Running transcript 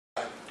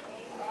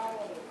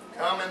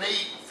Come and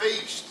eat,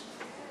 feast.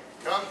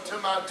 Come to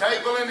my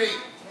table and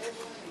eat.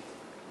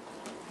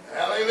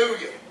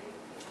 Hallelujah.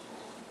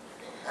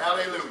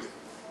 Hallelujah.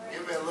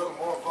 Give me a little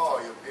more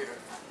volume here.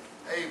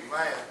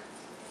 Amen.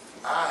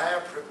 I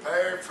have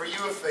prepared for you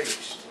a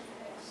feast.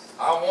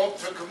 I want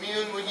to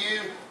commune with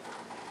you.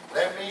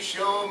 Let me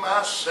show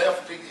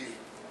myself to you.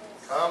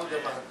 Come to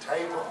my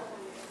table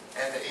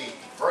and eat.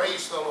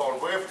 Praise the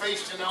Lord. We're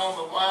feasting on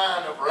the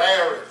wine of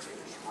rarity.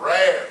 It's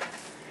rare.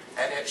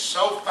 And it's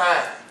so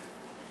fine.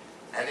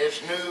 And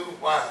it's new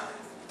wine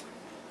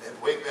that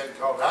we've been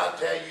called. I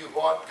tell you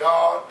what,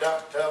 God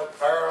dumped up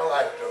barrel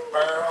after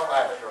barrel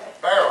after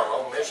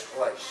barrel on this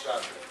place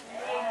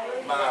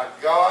Sunday. My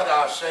God,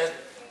 I said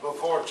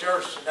before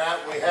church tonight,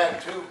 we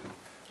had two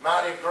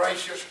mighty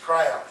gracious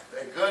crowds.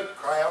 They're good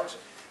crowds.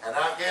 And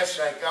I guess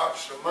they got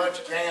so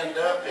much canned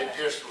up, it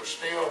just was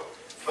still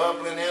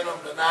bubbling in them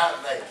tonight.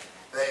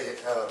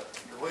 And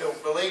we'll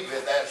believe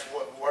it. That's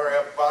where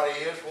everybody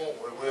is, won't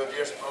we? We'll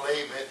just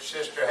believe it.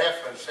 Sister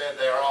Heffman said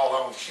they're all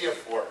on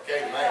shift work.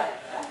 Amen.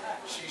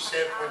 She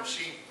said when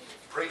she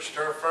preached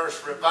her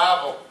first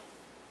revival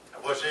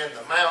was in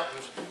the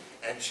mountains,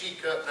 and she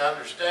couldn't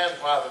understand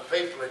why the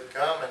people had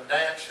come and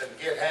dance and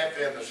get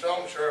happy in the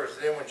song service.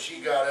 Then when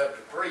she got up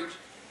to preach,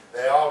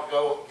 they all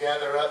go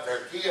gather up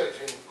their kids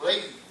and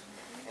leave.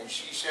 And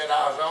she said,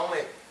 I was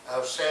only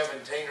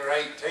 17 or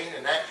 18,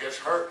 and that just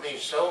hurt me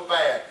so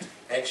bad.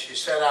 And she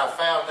said, I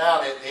found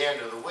out at the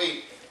end of the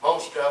week,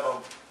 most of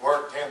them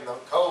worked in the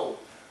coal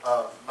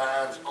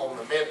mines on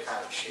the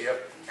midnight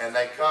shift, and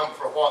they come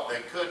for what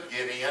they could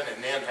get in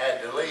and then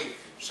had to leave.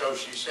 So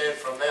she said,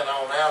 from then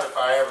on out, if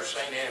I ever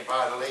seen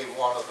anybody leave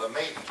one of the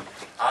meetings,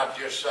 I'd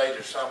just say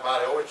to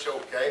somebody, oh, it's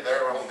okay,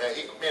 they're on the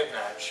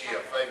midnight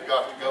shift. They've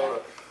got to go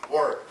to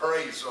work.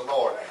 Praise the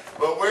Lord.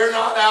 But we're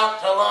not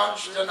out to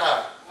lunch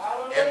tonight.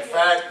 In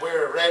fact,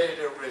 we're ready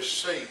to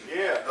receive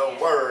the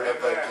word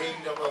of the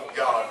kingdom of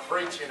God.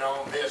 Preaching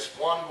on this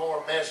one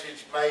more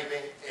message, maybe,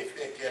 if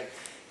it can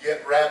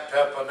get wrapped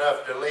up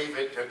enough to leave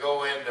it to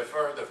go into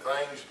further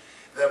things.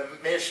 The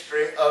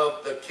mystery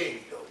of the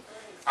kingdom.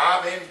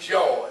 I've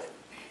enjoyed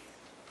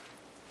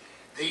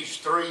these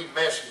three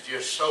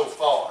messages so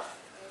far.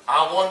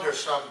 I wonder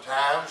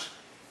sometimes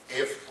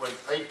if when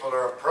people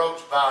are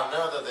approached by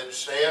another that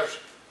says,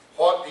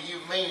 what do you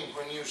mean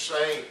when you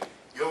say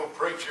your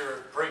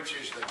preacher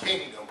preaches the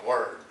kingdom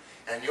word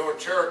and your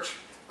church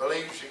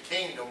believes the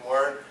kingdom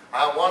word?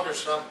 I wonder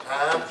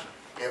sometimes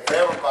if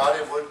everybody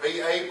would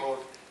be able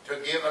to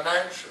give an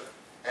answer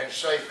and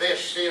say,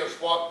 this is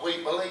what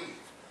we believe.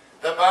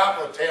 The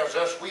Bible tells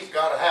us we've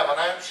got to have an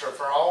answer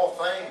for all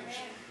things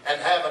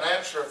and have an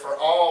answer for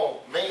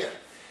all men.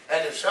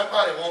 And if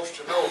somebody wants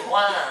to know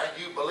why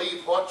you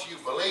believe what you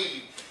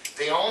believe,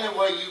 the only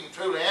way you can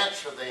truly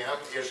answer them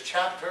is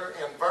chapter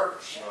and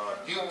verse.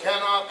 You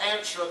cannot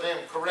answer them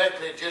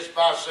correctly just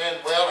by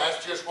saying, well,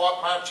 that's just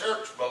what my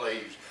church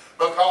believes.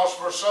 Because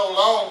for so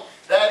long,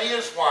 that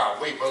is why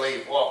we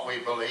believe what we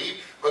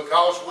believe,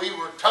 because we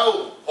were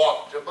told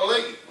what to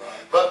believe.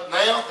 But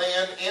now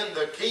then, in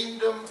the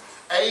kingdom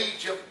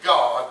age of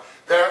God,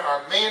 there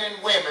are men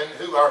and women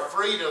who are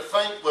free to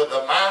think with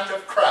the mind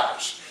of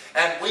Christ.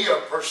 And we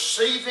are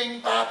perceiving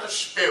by the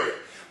Spirit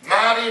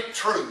mighty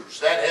truths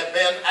that have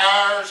been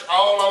ours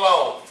all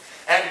along.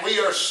 And we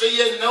are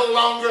seeing no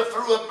longer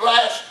through a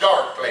glass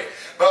darkly,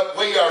 but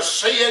we are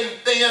seeing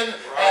then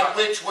and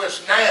which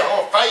was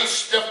now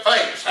face to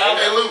face.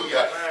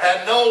 Hallelujah.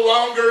 And no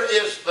longer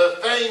is the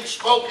thing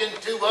spoken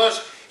to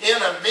us in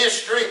a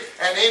mystery,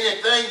 and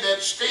anything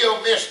that's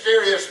still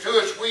mysterious to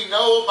us, we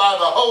know by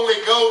the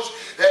Holy Ghost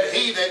that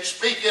he that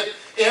speaketh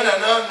in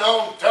an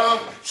unknown tongue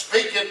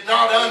speaketh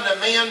not unto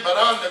men but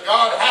unto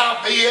God.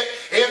 Howbeit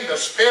in the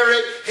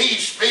Spirit he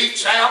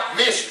speaks out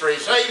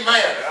mysteries.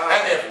 Amen.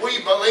 And if we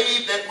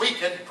believe that we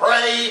can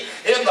pray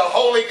in the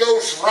Holy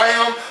Ghost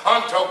realm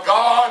until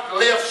God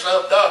lifts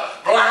the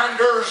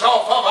blinders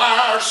off of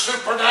our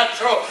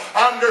supernatural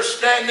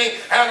understanding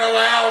and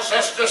allows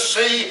us to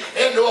see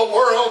into a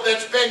world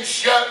that's been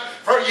shut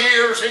for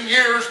years and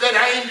years, that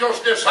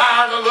angels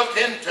desire to look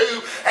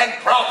into and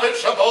prophets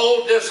of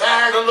old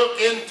desire to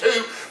look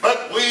into.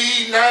 But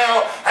we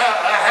now,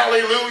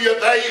 hallelujah,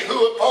 they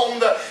who upon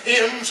the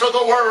ends of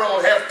the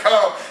world have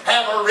come,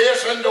 have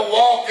arisen to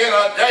walk in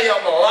a day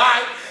of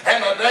light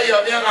and a day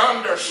of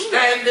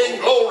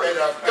understanding. Glory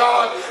to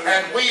God.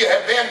 And we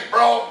have been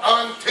brought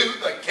unto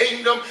the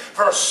kingdom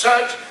for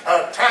such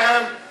a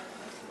time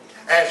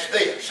as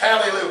this.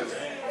 Hallelujah.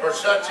 For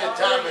such a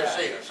time as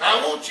this. I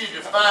want you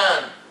to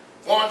find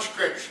one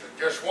scripture,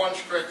 just one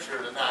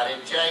scripture tonight in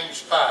James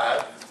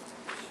 5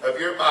 of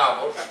your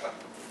Bibles.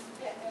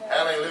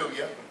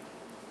 Hallelujah.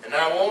 And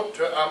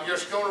I'm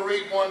just going to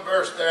read one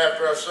verse there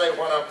after I say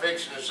what I'm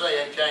fixing to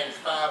say in James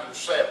 5 and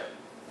 7.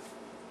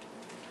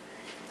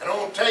 And I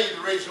want to tell you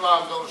the reason why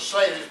I'm going to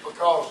say this,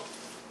 because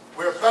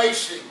we're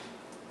basing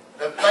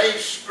the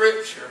base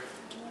scripture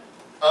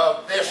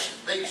of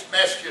these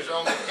messages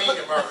on the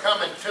kingdom are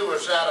coming to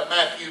us out of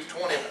Matthew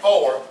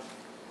 24,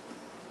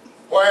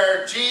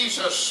 where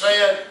Jesus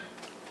said,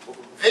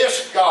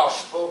 this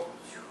gospel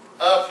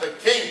of the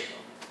kingdom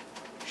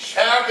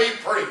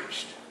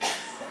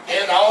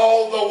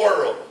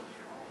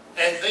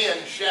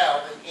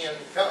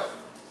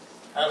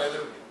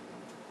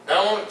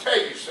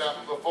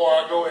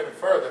go any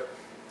further,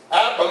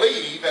 I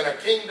believe in a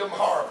kingdom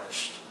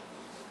harvest.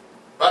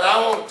 But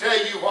I want to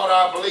tell you what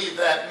I believe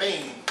that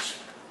means.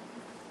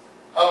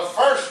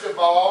 First of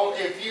all,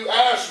 if you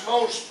ask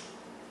most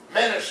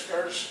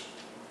ministers,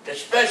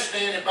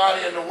 especially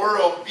anybody in the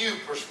world view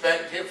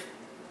perspective,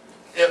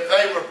 if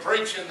they were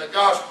preaching the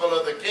gospel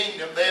of the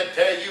kingdom, they'd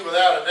tell you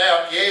without a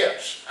doubt,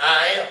 yes,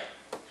 I am.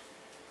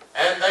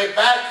 And they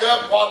back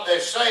up what they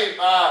say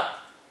by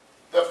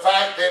the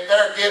fact that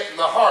they're getting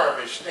the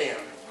harvest in.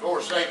 Of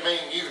course, they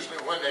mean usually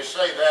when they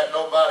say that,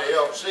 nobody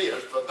else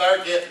is, but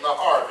they're getting the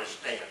harvest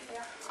in.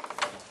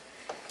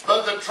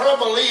 But the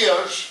trouble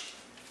is,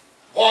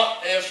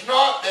 what is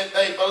not that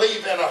they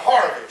believe in a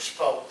harvest,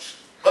 folks,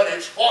 but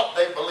it's what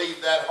they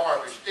believe that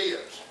harvest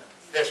is.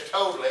 That's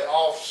totally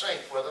off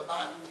sync with the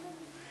Bible.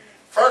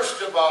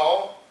 First of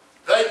all,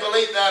 they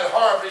believe that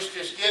harvest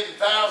is getting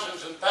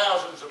thousands and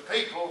thousands of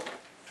people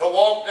to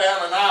walk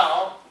down an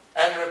aisle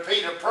and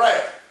repeat a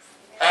prayer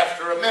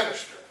after a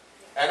minister.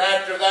 And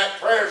after that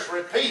prayer is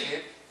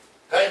repeated,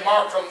 they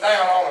mark them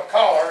down on a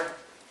card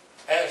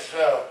as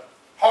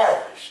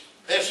harvest.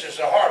 This is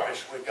a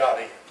harvest we got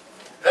in.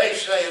 They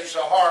say it's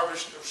a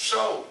harvest of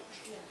souls.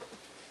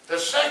 The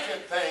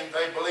second thing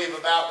they believe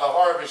about the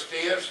harvest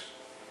is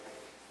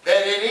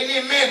that at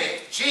any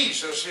minute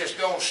Jesus is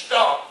going to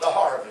stop the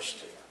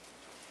harvesting.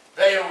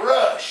 They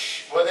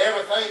rush with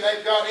everything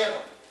they've got in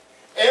them.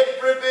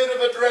 Every bit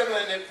of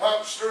adrenaline that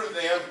pumps through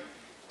them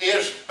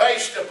is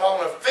based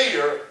upon a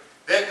fear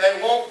that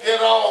they won't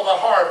get all the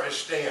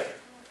harvest in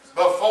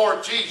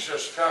before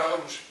Jesus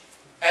comes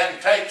and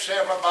takes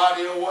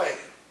everybody away.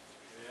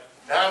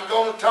 Now I'm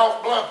going to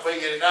talk blunt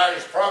with you tonight.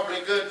 It's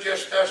probably good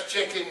just us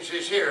chickens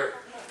is here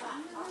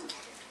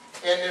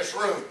in this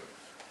room.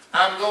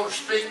 I'm going to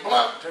speak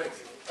blunt to you,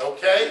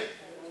 okay?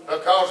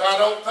 Because I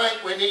don't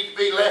think we need to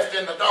be left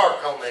in the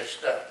dark on this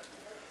stuff.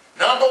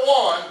 Number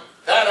one,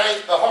 that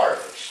ain't the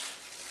harvest.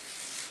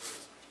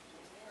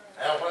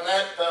 Now when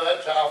that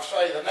thuds, I'll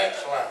say the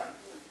next line.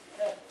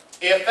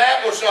 If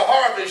that was a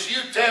harvest,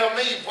 you tell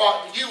me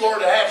what you ought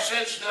to have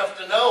sense enough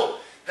to know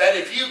that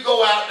if you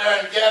go out there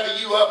and gather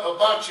you up a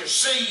bunch of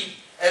seed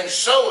and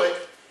sow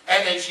it,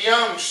 and it's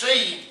young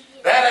seed,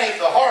 that ain't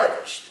the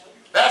harvest.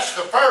 That's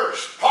the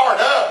first part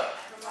of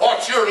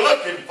what you're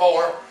looking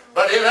for,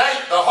 but it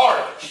ain't the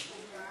harvest.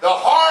 The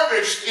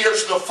harvest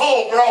is the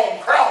full-grown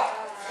crop.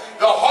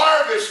 The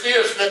harvest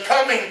is the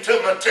coming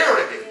to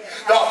maturity.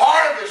 The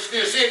harvest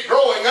is it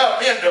growing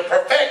up into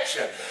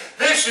perfection.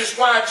 This is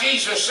why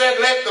Jesus said,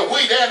 let the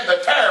wheat and the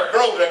tare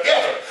grow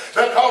together.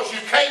 Because you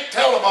can't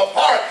tell them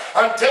apart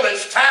until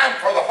it's time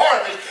for the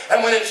harvest.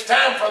 And when it's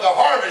time for the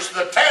harvest,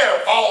 the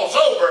tare falls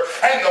over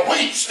and the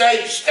wheat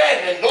stays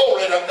standing.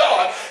 Glory to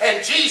God.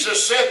 And Jesus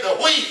said the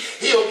wheat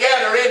he'll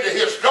gather into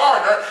his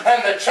garner,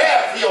 and the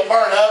chaff he'll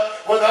burn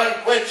up with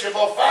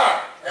unquenchable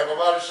fire.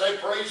 Everybody say,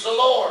 praise the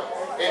Lord,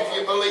 if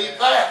you believe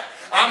that.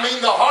 I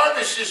mean, the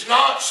harvest is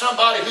not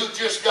somebody who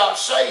just got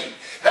saved.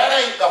 That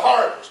ain't the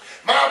harvest.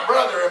 My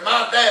brother and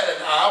my dad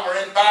and I were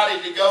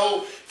invited to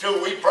go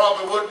to, we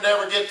probably would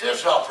never get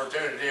this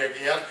opportunity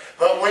again,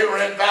 but we were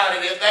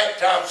invited at that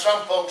time.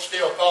 Some folks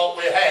still thought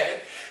we had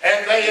it.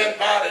 And they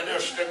invited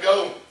us to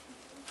go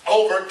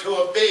over to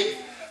a big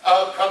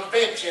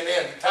convention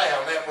in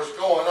town that was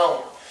going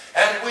on.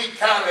 And we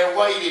kind of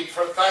waited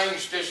for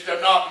things just to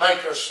not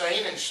make a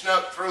scene and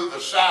snuck through the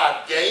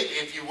side gate,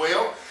 if you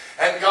will,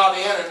 and got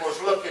in and was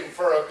looking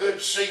for a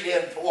good seat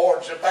in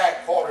towards the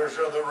back quarters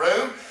of the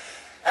room.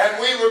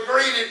 And we were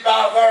greeted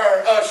by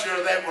their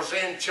usher that was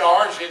in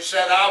charge. It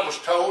said, I was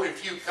told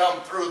if you come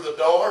through the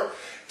door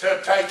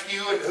to take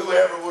you and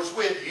whoever was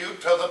with you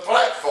to the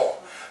platform.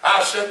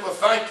 I said, well,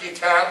 thank you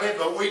kindly,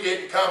 but we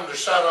didn't come to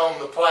sit on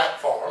the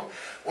platform.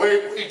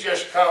 We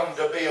just come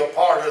to be a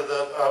part of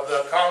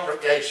the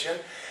congregation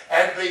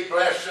and be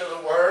blessed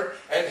of the word.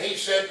 And he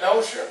said,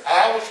 no, sir,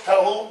 I was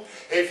told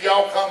if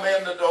y'all come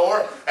in the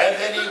door. And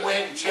then he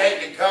went and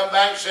checked and come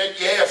back and said,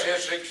 yes,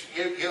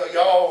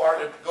 y'all are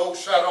to go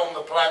sit on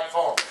the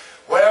platform.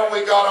 Well,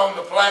 we got on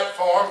the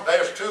platform.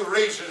 There's two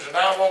reasons, and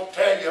I won't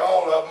tell you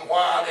all of them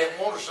why I didn't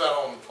want to sit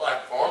on the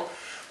platform.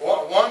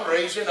 One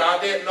reason, I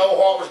didn't know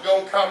what was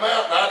going to come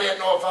out, and I didn't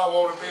know if I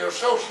wanted to be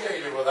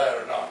associated with that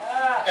or not.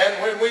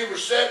 And when we were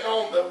sitting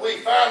on we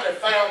finally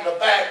found the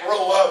back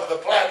row of the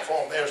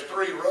platform. There's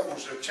 3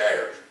 rows of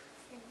chairs.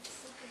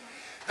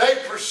 They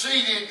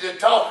proceeded to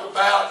talk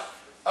about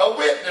a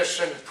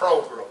witnessing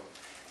program.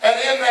 And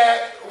in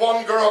that,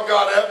 one girl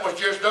got up and was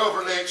just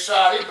overly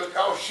excited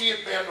because she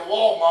had been to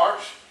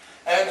Walmart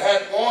and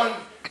had won,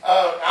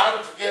 I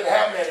don't forget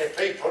how many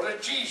people,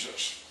 to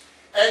Jesus.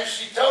 And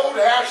she told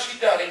how she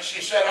done it.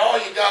 She said, all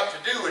you got to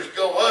do is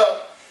go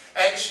up.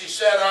 And she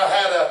said, I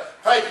had a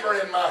paper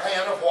in my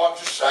hand of what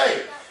to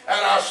say. And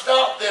I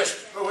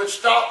would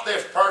stop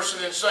this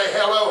person and say,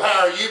 hello,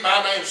 how are you?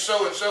 My name's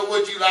so-and-so.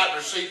 Would you like to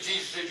receive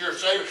Jesus as your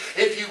Savior?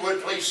 If you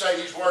would, please say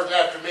these words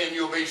after me and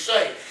you'll be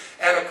saved.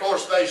 And of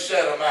course they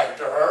said them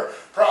after her,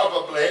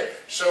 probably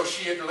so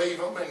she'd leave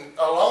them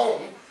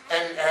alone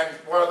and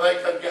where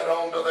they could get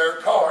onto their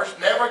cars.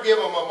 Never give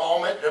them a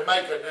moment to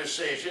make a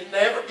decision.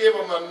 Never give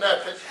them a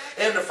nothing.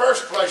 In the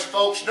first place,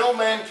 folks, no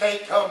man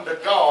can't come to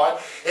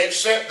God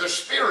except the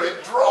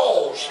Spirit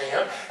draws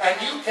him. And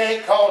you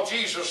can't call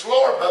Jesus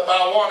Lord but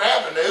by one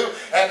avenue,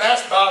 and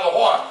that's by the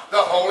what? The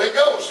Holy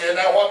Ghost. Isn't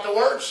that what the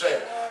Word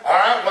said? All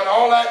right, when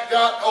all that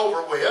got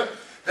over with,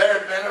 there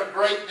had been a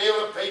great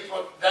deal of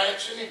people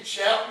dancing and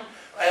shouting,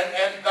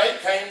 and they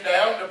came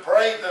down to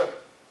pray the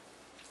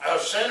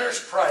sinner's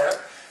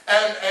prayer.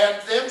 And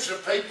them's the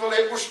people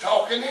that was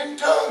talking in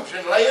tongues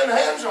and laying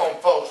hands on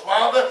folks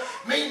while the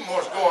meeting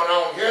was going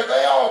on here.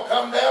 They all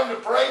come down to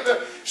pray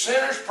the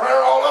sinner's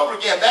prayer all over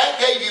again. That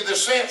gave you the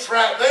sense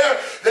right there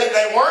that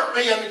they weren't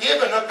being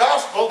given a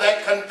gospel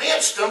that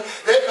convinced them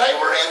that they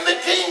were in the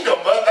kingdom,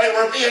 but they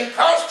were being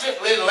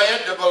constantly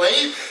led to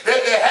believe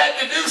that they had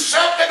to do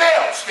something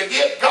else to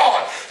get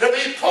God to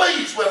be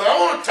pleased with them. I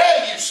want to tell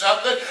you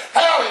something.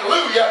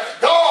 Hallelujah.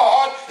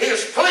 God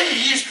is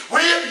pleased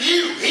with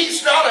you.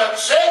 He's not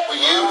upset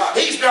with you.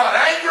 He's not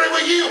angry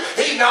with you.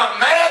 He's not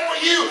mad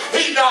with you.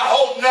 He's not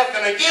holding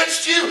nothing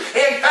against you.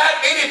 In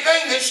fact,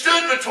 anything that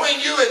stood between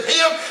you and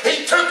him,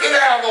 he took it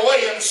out of the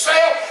way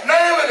himself,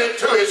 nailing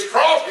it to his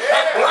cross,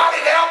 and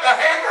blotted out the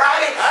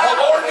handwriting of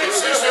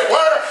ordinances that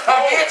were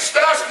against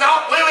us,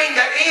 not willing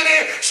that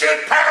any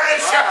should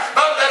perish,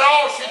 but that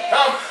all should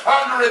come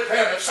under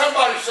repentance.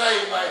 Somebody say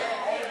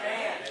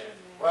amen.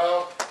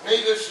 Well,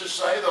 needless to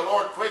say, the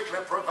Lord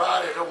quickly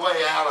provided a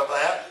way out of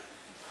that.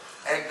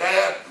 And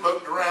Dad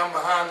looked around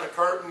behind the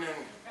curtain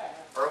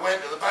or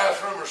went to the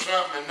bathroom or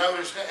something and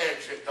noticed the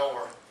exit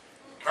door.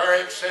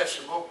 Very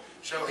accessible.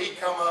 So he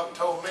come up and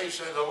told me,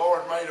 said, the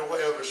Lord made a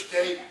way of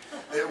escape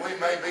that we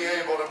may be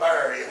able to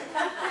bury him.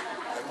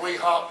 And we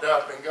hopped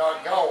up and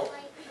got gone.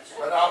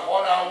 But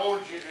what I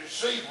wanted you to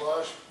see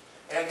was,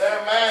 in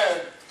their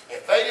mind,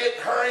 if they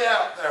didn't hurry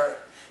out there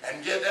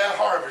and get that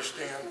harvest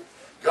in,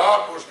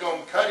 God was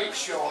going to cut it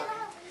short.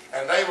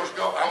 And they was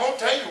going, I'm going to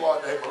tell you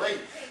what they believe.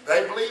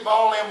 They believe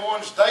all them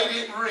ones they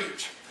didn't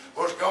reach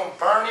was going to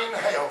burn in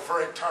hell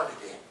for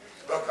eternity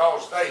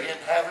because they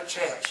didn't have a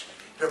chance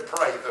to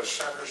pray the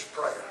sinner's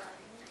prayer.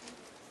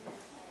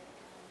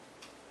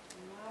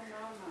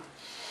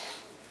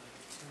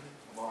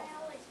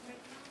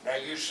 Now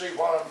you see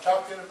what I'm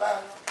talking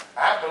about?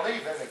 I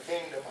believe in the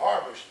kingdom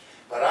harvest,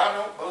 but I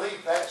don't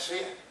believe that's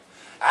it.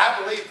 I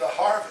believe the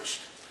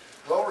harvest,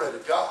 glory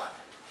to God,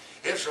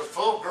 is the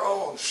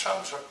full-grown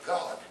sons of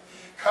God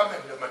coming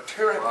to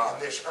maturity in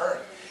this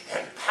earth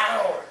in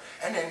power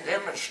and in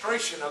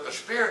demonstration of the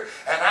Spirit.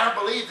 And I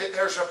believe that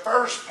there's a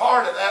first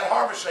part of that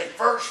harvest, a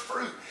first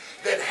fruit,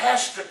 that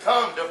has to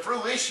come to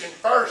fruition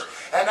first.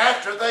 And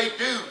after they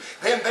do,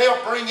 then they'll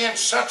bring in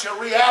such a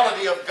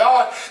reality of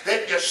God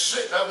that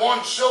the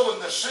one sowing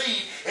the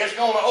seed is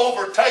going to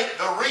overtake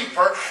the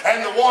reaper,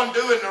 and the one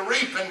doing the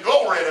reaping,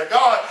 glory to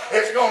God,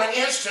 is going to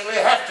instantly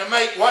have to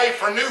make way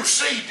for new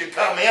seed to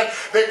come in,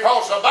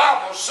 because the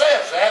Bible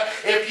says that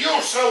if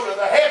you'll sow to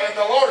the heaven,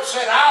 the Lord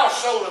said, I'll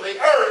sow to the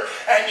earth,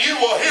 and you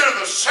will hear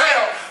the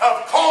sound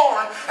of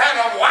corn and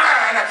of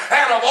wine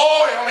and of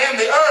oil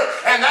in the earth.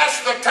 And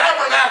that's the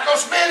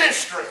tabernacle's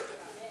ministry.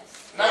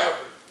 Now,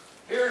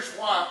 here's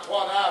what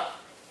I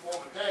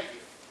want to tell you.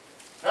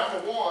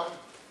 Number one,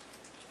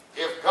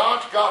 if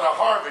God's got a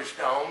harvest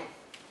on,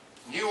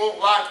 you won't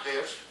like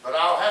this, but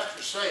I'll have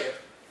to say it,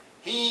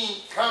 He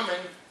ain't coming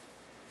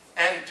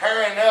and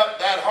tearing up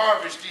that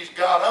harvest He's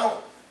got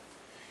on.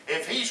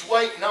 If He's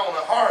waiting on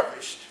a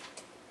harvest,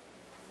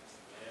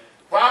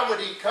 why would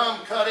He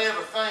come cut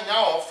everything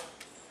off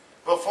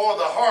before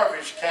the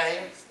harvest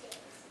came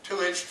to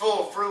its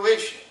full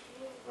fruition?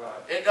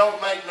 It don't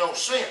make no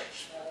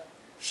sense.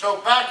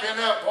 So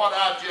backing up what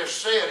I just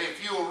said,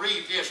 if you'll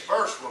read this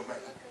verse with me,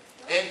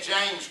 in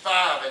James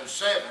 5 and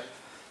 7,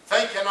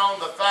 thinking on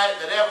the fact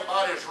that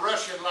everybody's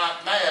rushing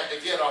like mad to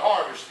get a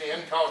harvest in,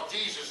 because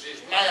Jesus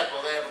is mad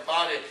with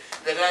everybody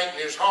that ain't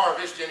in His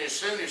harvest, and as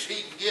soon as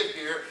He can get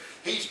here,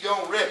 He's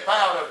going to rip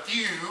out a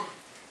few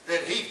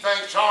that He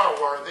thinks are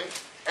worthy,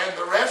 and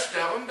the rest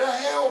of them to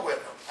hell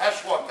with them.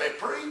 That's what they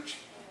preach.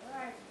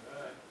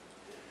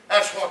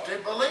 That's what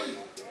they believe.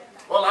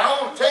 Well,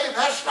 I want to tell you,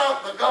 that's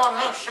not the God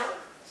I serve.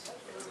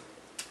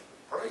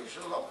 Praise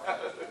the Lord.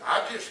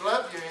 I just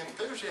love your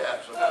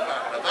enthusiasm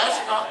tonight, but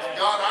that's not the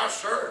God I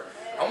serve.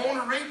 I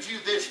want to read you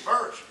this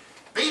verse.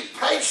 Be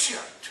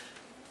patient.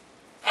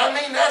 I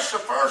mean, that's the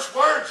first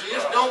words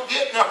is don't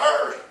get in a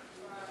hurry.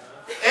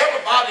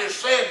 Everybody is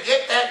saying,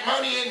 get that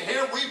money in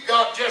here. We've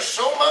got just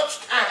so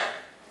much time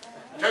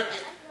to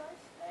get.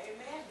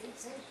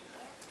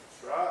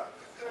 Right.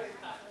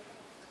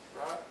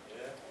 Right.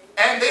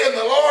 And then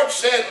the Lord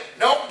said,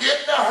 don't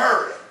get in a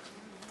hurry.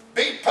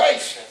 Be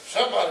patient.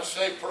 Somebody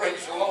say,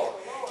 praise the Lord.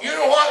 You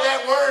know what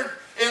that word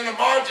in the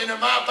margin of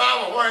my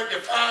Bible where it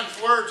defines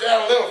words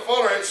out a little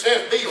fuller, it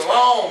says be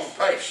long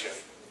patient.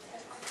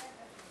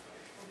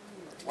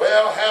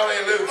 Well,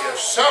 hallelujah.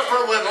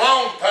 Suffer with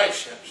long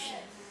patience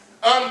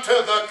unto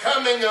the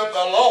coming of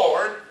the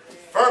Lord.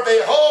 For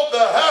behold,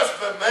 the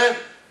husbandman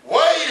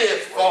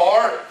waiteth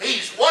for,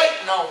 he's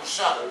waiting on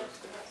something.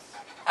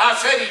 I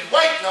said he's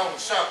waiting on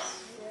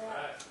something.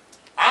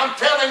 I'm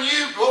telling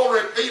you,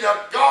 glory be to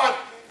God,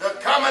 the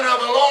coming of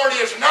the Lord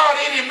is not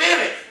any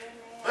minute,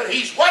 but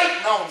he's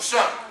waiting on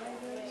something.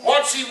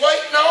 What's he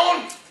waiting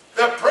on?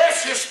 The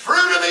precious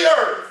fruit of the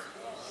earth.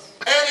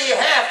 And he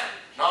hath.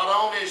 Not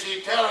only is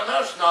he telling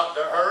us not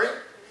to hurry,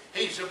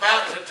 he's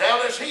about to tell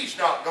us he's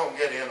not going to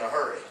get in a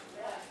hurry.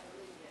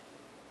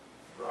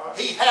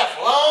 He hath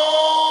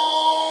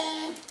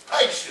long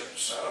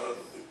patience.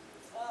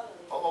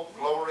 Oh,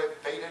 glory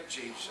be to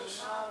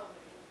Jesus.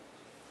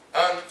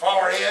 And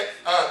for it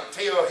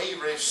until he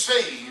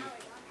receive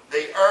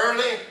the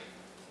early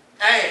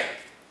and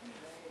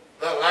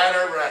the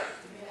latter rain.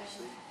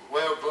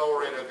 Well,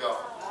 glory to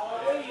God.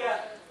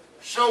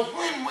 So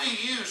when we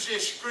use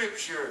this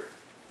scripture,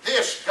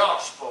 this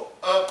gospel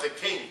of the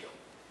kingdom,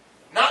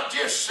 not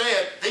just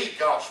said the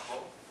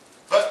gospel,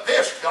 but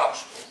this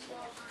gospel,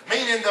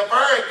 meaning the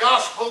very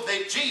gospel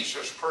that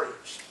Jesus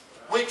preached,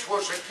 which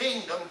was a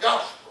kingdom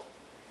gospel.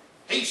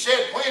 He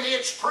said when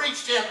it's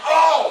preached in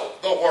all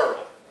the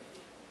world,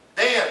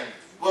 then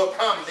will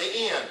come the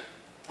end,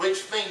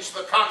 which means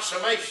the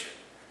consummation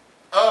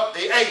of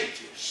the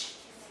ages.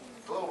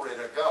 Glory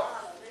to God.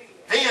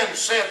 Then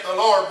said the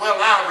Lord, will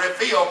I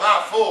reveal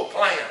my full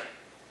plan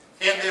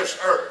in this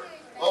earth.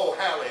 Oh,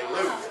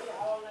 hallelujah.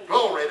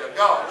 Glory to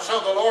God. So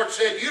the Lord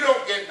said, you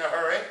don't get in a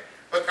hurry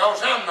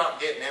because I'm not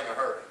getting in a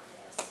hurry.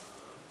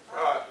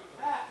 Right.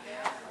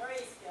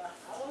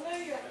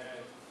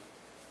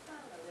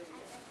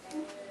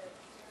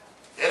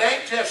 It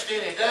ain't just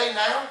any day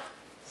now.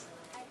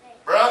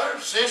 Brother,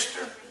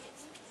 sister.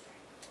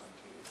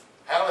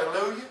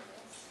 Hallelujah.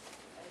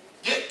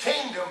 Get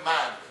kingdom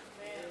minded.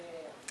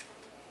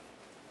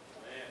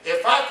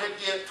 If I could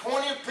get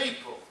 20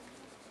 people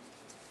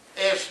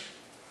as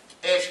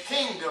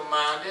kingdom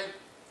minded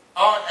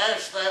or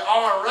as they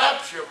are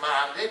rapture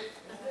minded,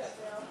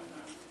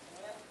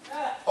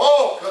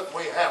 oh, could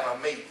we have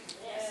a meeting?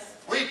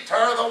 We'd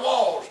tear the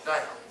walls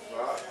down.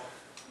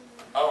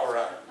 All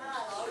right.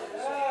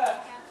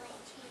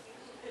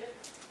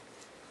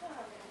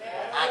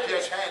 I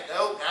just had to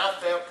open. I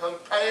felt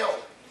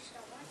compelled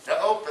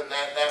to open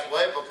that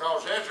way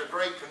because there's a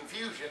great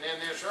confusion in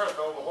this earth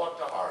over what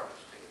the harvest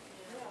is.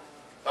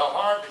 The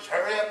harvest,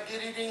 hurry up and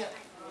get it in.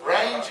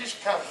 Rains is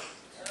coming.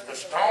 The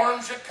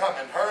storms are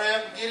coming. Hurry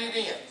up and get it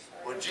in.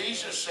 Well,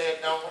 Jesus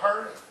said, don't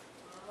hurry.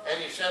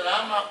 And he said,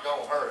 I'm not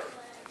going to hurry.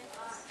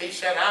 He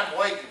said, I'm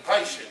waiting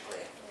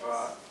patiently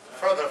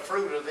for the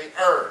fruit of the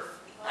earth.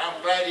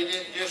 I'm glad he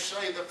didn't just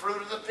say the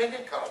fruit of the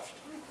Pentecost,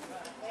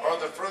 or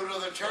the fruit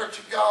of the Church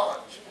of God,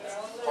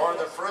 or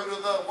the fruit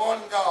of the one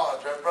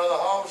God. Or Brother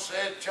Hall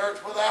said,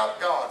 church without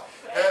God.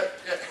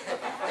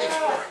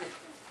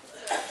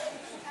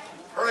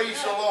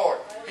 Praise the Lord.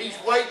 He's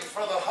waiting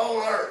for the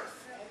whole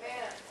earth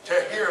to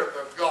hear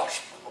the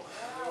gospel.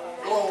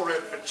 Glory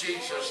to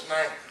Jesus'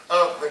 name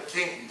of the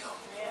kingdom.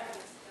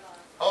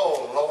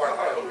 Oh, Lord,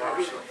 have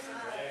mercy.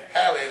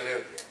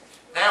 Hallelujah.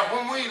 Now,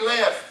 when we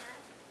left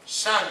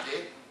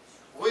Sunday,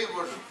 we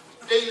were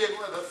dealing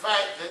with the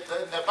fact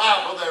that in the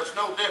Bible there's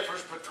no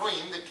difference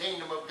between the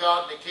kingdom of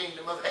God and the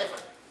kingdom of heaven.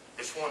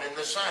 It's one and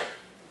the same.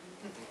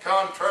 And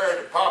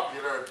contrary to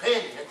popular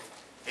opinion,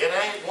 it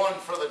ain't one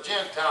for the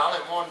Gentile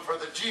and one for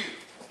the Jew.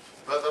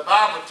 But the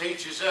Bible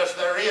teaches us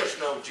there is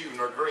no Jew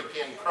nor Greek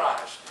in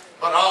Christ,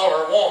 but all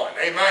are one.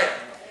 Amen.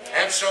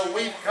 And so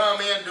we've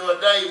come into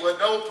a day with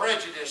no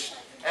prejudice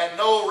and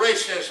no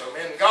racism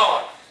in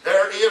God.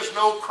 There is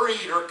no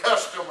creed or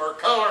custom or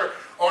color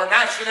or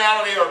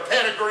nationality or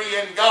pedigree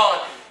in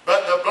God,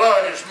 but the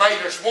blood has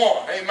made us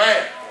one.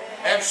 Amen.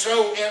 And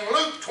so in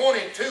Luke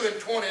 22 and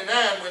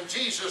 29, when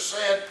Jesus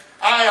said,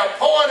 I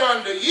appoint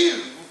unto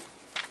you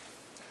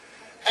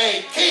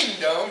a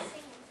kingdom,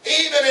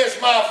 even as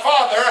my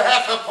Father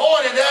hath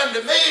appointed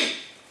unto me.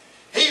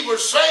 He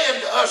was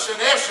saying to us in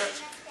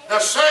essence, the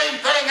same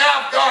thing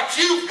I've got,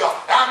 you've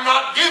got. I'm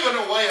not giving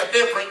away a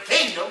different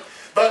kingdom,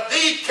 but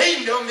the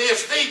kingdom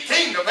is the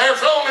kingdom.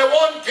 There's only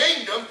one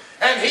kingdom,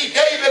 and he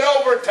gave it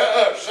over to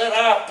us, and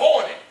I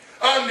appointed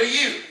unto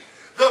you.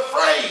 The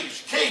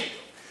phrase kingdom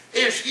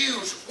is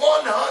used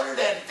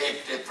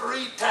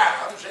 153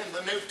 times in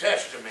the New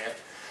Testament.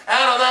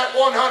 Out of that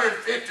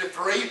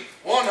 153,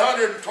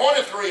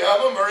 123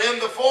 of them are in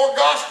the four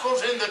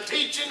Gospels in the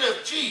teaching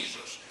of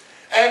Jesus.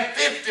 And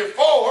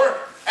 54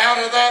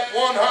 out of that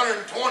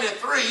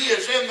 123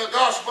 is in the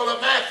Gospel of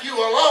Matthew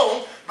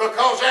alone,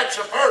 because that's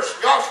the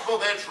first Gospel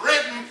that's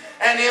written.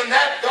 And in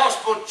that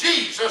Gospel,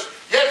 Jesus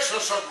gets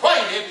us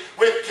acquainted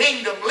with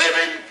kingdom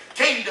living,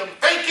 kingdom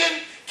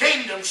thinking,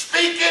 kingdom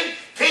speaking,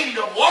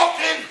 kingdom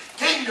walking,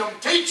 kingdom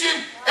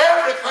teaching.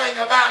 Everything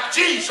about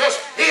Jesus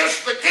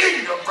is the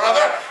kingdom,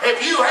 brother. If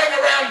you hang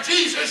around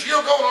Jesus,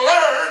 you're going to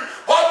learn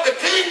what the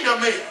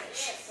kingdom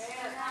is.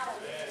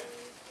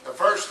 The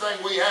first thing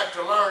we have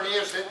to learn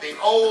is that the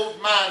old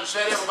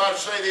mindset, everybody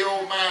say the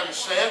old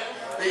mindset,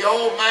 the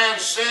old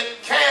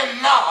mindset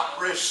cannot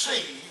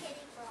receive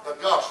the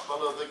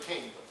gospel of the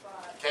kingdom.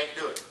 Can't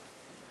do it.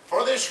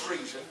 For this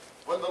reason,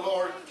 when the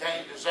Lord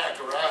came to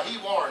Zechariah, he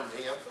warned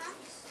him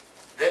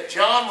that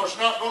John was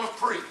not going to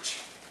preach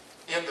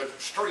in the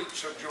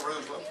streets of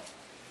Jerusalem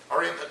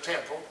or in the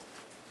temple,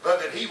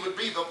 but that he would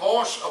be the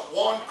voice of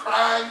one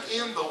crying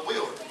in the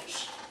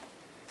wilderness,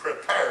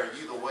 prepare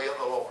ye the way of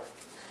the Lord.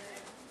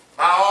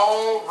 By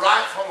all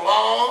rightful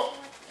law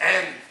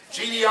and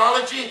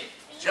genealogy,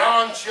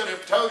 John should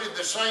have toted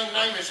the same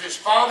name as his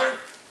father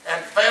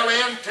and fell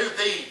into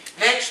the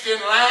next in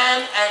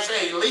line as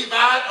a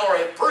Levite or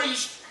a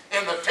priest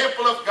in the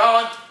temple of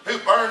God who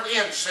burned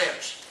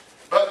incense.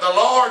 But the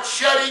Lord,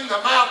 shutting the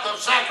mouth of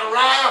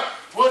Zechariah,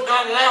 would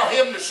not allow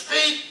him to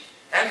speak.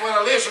 And when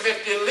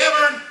Elizabeth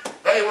delivered,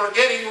 they were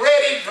getting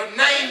ready to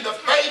name the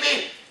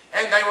baby,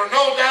 and they were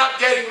no doubt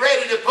getting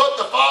ready to put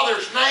the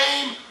father's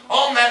name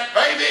on that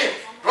baby.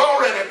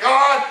 Glory to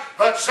God.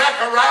 But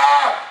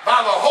Zechariah,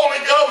 by the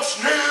Holy Ghost,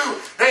 knew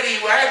that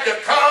he had to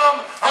come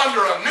under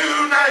a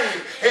new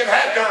name. It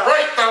had to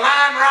break the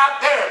line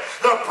right there.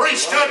 The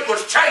priesthood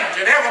was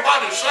changing.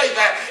 Everybody say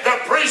that.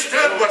 The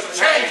priesthood was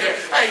changing.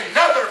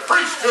 Another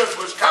priesthood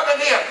was coming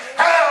in.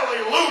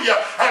 Hallelujah.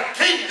 A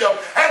kingdom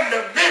and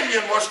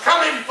dominion was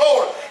coming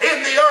forth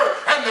in the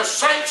earth, and the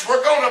saints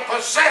were going to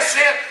possess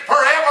it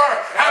forever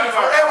and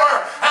forever.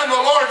 And the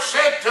Lord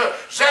said to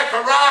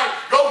Zechariah,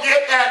 go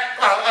get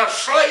that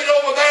slate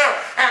over there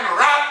and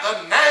write the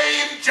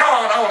name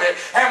John on it.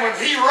 And when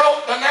he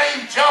wrote the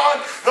name John,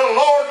 the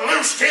Lord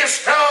loosed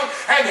his tongue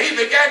and he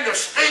began to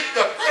speak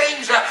the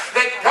things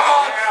that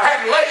God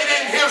had laid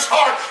in his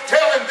heart,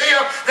 telling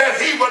them that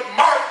he would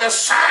mark the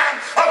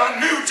sign of a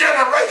new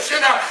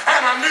generation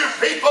and a new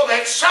people,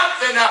 that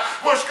something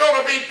was going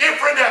to be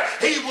different.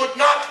 He would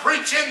not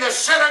preach in the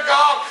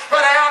synagogue,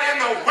 but out in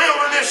the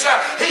wilderness.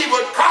 He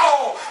would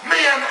call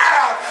men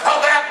out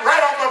of that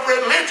realm of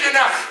religion,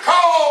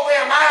 call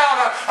them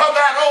out of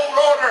that old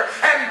order,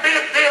 and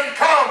bid them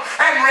come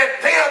and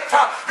repent,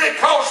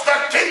 because the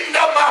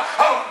kingdom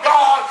of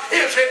God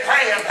is at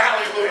hand.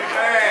 Hallelujah.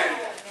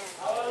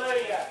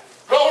 Hallelujah.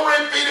 Glory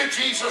be to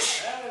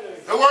Jesus.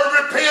 The word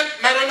repent,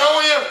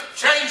 metanoia,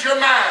 change your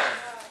mind.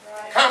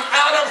 Come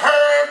out of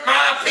her,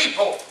 my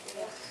people.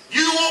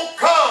 You won't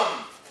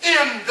come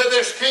into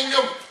this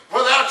kingdom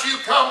without you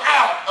come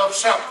out of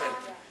something.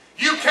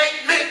 You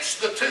can't mix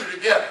the two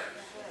together.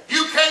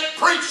 You can't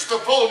preach the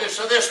fullness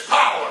of this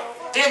power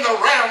in the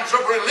realms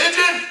of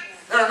religion.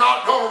 They're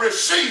not going to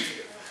receive you.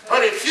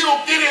 But if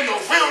you'll get in the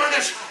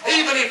wilderness,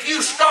 even if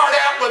you start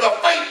out with a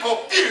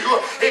faithful few,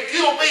 if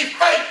you'll be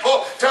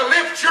faithful to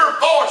lift your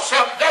voice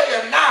up day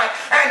and night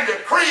and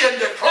decree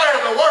and declare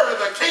the word of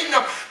the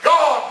kingdom,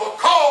 God will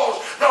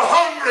cause the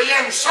hungry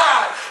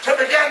inside to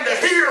begin to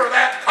hear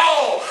that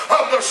call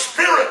of the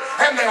Spirit,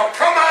 and they'll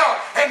come out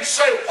and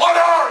say, what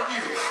are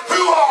you?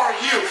 Who are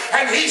you?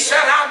 And he said,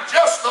 I'm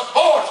just the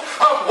voice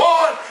of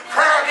one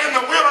crying in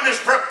the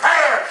wilderness,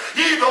 prepare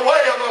ye the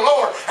way of the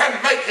Lord and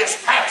make his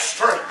path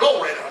straight.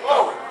 Glory to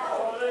God.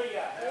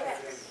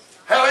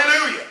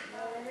 Hallelujah.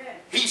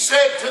 He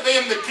said to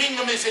them, the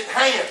kingdom is at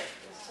hand.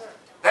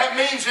 That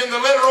means in the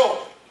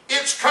literal,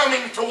 it's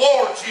coming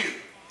towards you.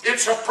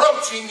 It's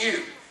approaching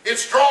you.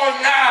 It's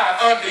drawing nigh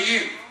unto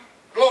you.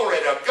 Glory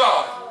to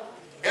God.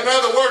 In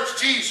other words,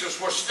 Jesus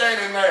was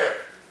standing there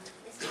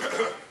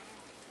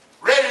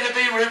ready to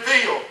be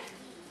revealed.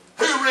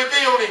 Who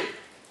revealed him?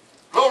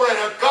 Glory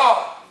to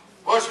God.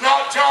 Was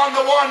not John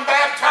the one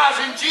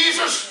baptizing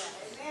Jesus?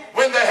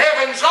 When the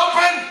heavens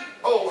opened,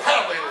 oh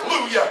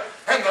hallelujah,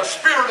 and the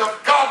Spirit of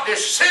God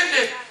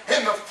descended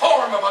in the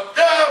form of a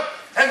dove,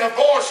 and the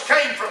voice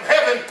came from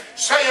heaven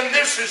saying,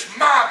 this is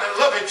my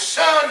beloved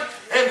Son,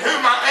 in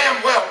whom I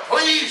am well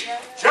pleased.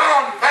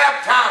 John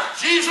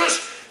baptized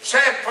Jesus,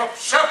 said,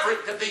 suffer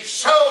it to be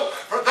so,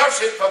 for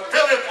thus it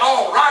fulfilleth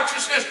all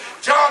righteousness.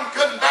 John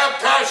couldn't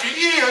baptize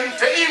you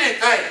into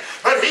anything,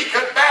 but he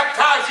could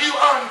baptize you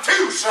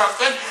unto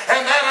something,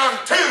 and that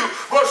unto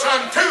was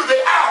unto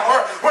the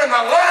hour when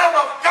the Lamb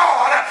of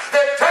God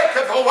that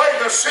taketh away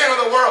the sin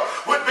of the world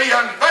would be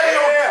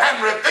unveiled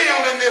and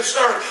revealed in this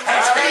earth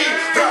as he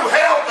who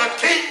held the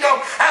kingdom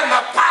and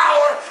the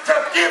power to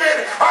give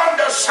it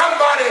unto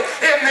somebody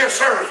in this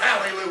earth.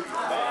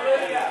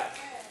 Hallelujah.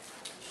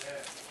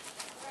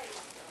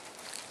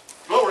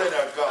 Glory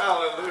to God.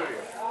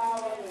 Hallelujah.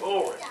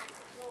 Glory.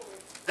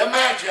 The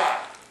Magi,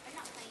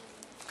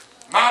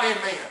 mighty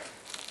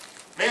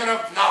men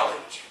of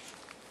knowledge,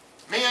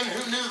 men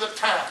who knew the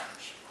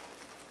times,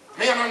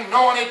 men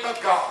anointed by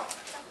God,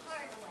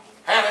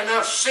 had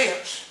enough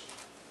sense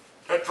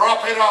to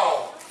drop it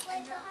all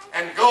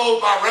and go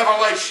by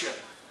revelation,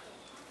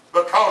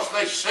 because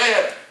they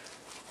said,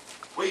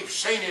 we've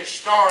seen his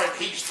star and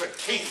he's the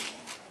king.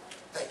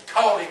 They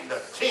called him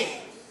the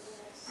king.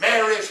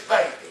 Mary's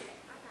baby.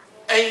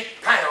 8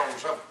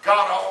 pounds of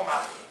God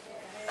Almighty.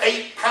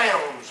 8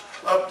 pounds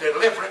of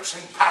deliverance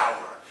and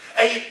power.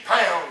 8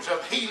 pounds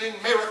of healing,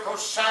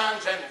 miracles,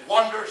 signs, and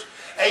wonders.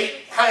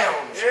 8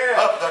 pounds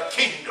of the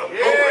kingdom.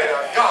 Glory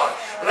to God.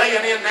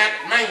 Laying in that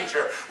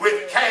manger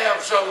with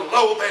calves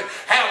a-loathing,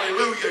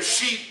 hallelujah,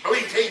 sheep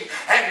bleating,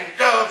 and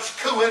doves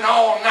cooing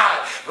all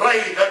night.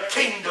 Lay the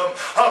kingdom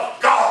of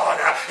God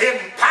in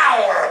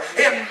power,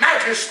 in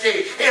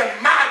majesty, in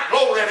might,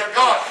 glory to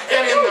God,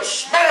 and in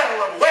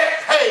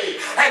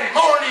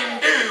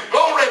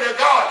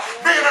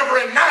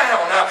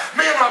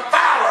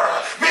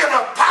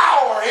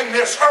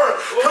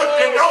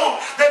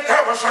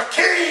was a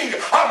king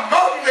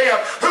among them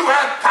who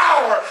had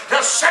power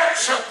to set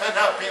something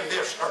up in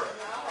this earth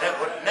that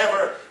would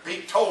never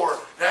be torn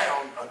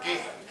down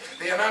again.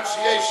 The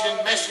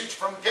Annunciation message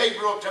from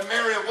Gabriel to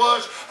Mary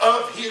was,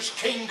 of His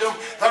kingdom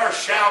there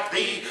shall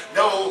be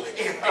no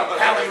ending.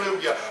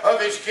 Hallelujah.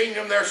 Of His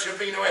kingdom there shall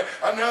be no end.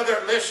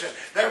 Another, listen,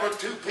 there were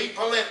two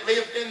people that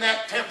lived in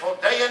that temple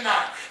day and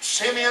night.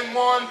 Simeon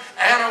one,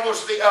 Anna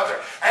was the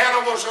other.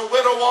 Anna was a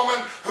widow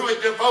woman who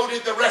had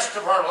devoted the rest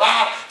of her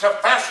life to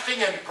fasting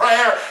and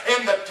prayer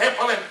in the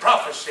temple and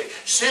prophecy.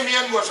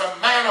 Simeon was a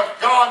man of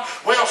God,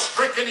 well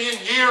stricken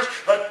in years,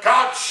 but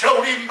God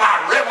showed him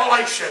by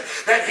revelation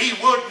that he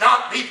would not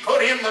be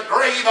put in the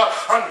grave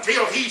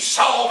until he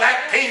saw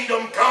that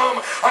kingdom come,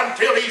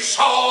 until he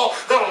saw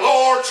the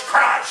Lord's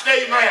Christ.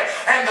 Amen.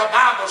 And the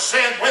Bible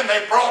said when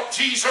they brought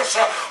Jesus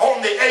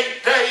on the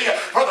 8th day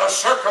for the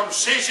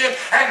circumcision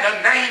and to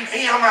name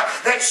him,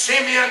 that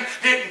Simeon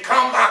didn't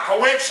come by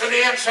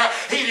coincidence.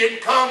 He didn't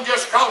come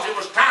just because it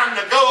was time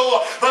to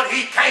go, but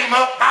he came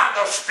up by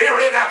the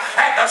Spirit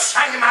at the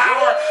same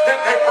hour that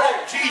they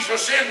brought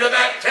Jesus into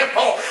that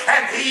temple,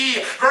 and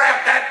he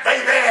grabbed that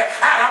baby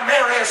out of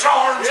Mary's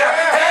arms,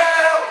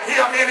 held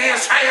him in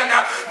his hand,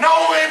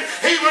 knowing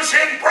he was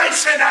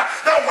embracing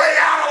the way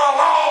out of the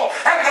law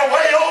and the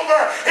way over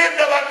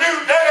into the new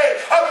day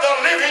of the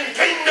living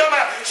kingdom.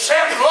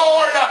 Said,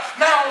 Lord,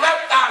 now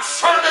let thy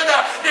servant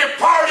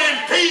depart in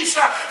peace,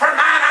 for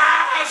mine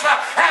eyes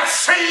have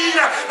seen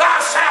thy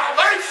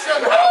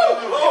salvation.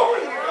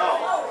 Hallelujah.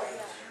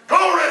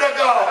 Glory to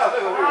God.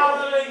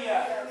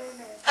 Hallelujah.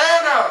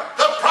 Anna,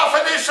 the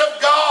prophetess of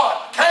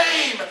God,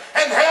 came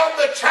and held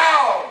the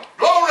child.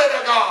 Glory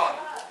to God.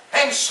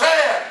 And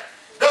said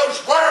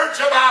those words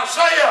of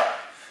Isaiah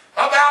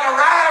about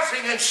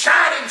arising and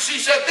shining.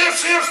 She said,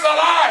 this is the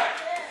light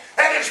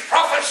that is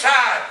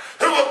prophesied,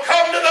 who will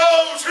come to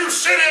those who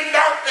sit in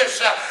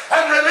darkness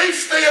and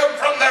release them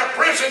from their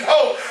prison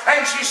hold.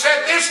 And she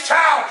said, this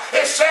child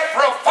is set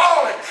for a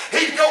falling.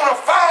 He's going to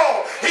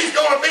fall. He's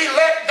going to be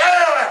let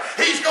down.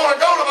 He's going to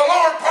go to the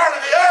lower part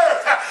of the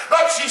earth.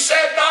 But she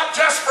said, not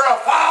just for a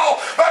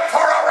fall, but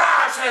for a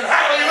rising.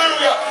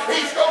 Hallelujah.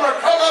 He's going to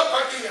come up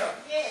again.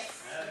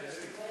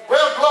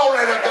 Well,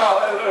 glory to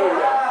God.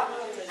 Hallelujah.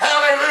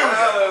 Hallelujah.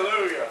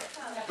 Hallelujah.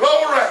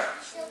 Glory.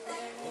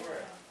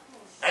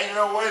 Ain't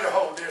no way to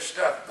hold this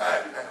stuff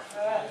back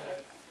now.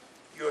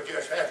 You'll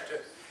just have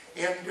to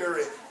endure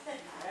it.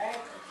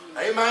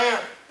 Amen.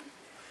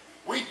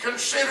 We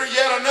consider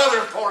yet another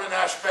important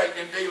aspect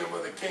in dealing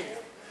with the kingdom.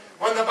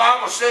 When the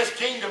Bible says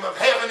kingdom of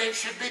heaven, it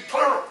should be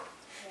plural.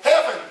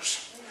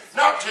 Heavens,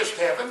 not just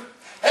heaven.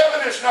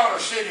 Heaven is not a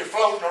city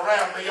floating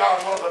around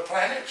beyond one of the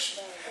planets.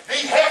 The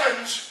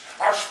heavens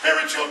are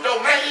spiritual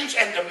domains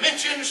and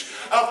dimensions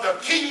of the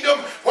kingdom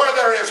where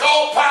there is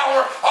all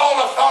power,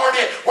 all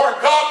authority, where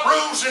God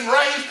rules and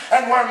reigns,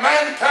 and where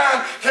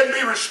mankind can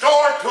be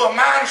restored to a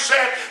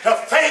mindset to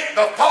think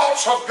the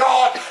thoughts of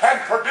God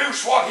and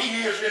produce what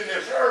He is in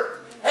this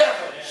earth.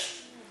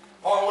 Heavens.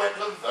 Paul went to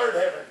the third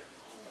heaven.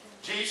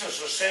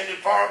 Jesus ascended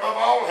far above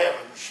all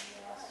heavens.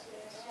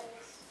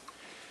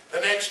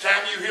 The next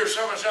time you hear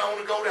someone say, I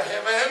want to go to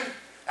heaven,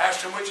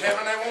 ask them which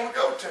heaven they want to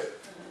go to.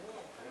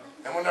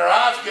 And when their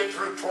eyes get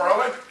through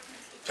twirling,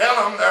 tell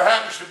them there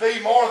happens to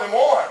be more than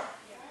one.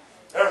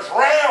 There's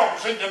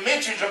realms and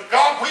dimensions of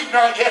God we've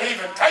not yet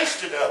even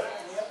tasted of.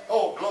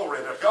 Oh, glory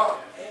to God.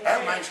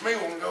 That makes me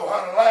want to go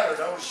hunt a ladder,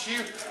 don't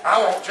you?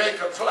 I want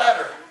Jacob's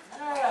ladder.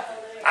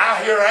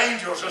 I hear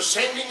angels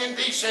ascending and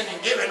descending,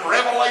 giving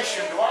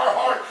revelation to our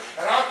heart.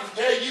 And I can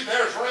tell you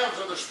there's realms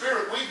of the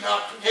Spirit we've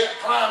not yet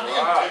climbed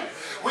into.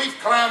 We've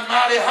climbed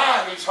mighty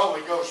high in these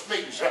Holy Ghost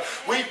meetings.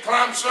 We've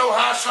climbed so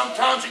high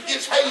sometimes it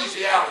gets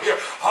hazy out here.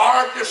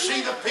 Hard to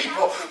see the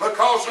people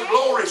because the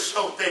glory's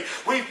so thick.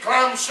 We've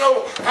climbed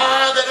so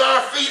high that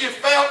our feet have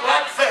felt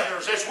like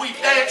feathers as we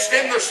danced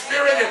in the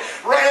Spirit and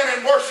ran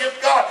and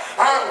worshiped God.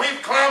 We've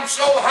climbed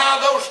so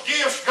high those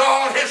gifts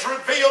God has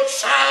revealed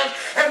signs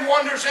and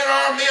wonders in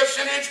our midst,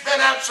 and it's been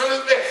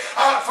absolutely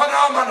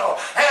phenomenal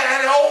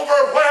and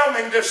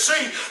overwhelming to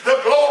see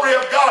the glory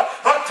of God,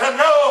 but to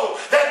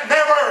know that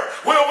never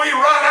will we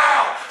run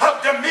out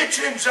of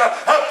dimensions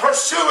of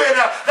pursuing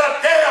the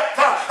depth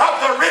of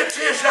the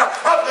riches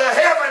of the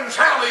heavens.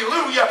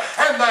 Hallelujah.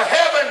 And the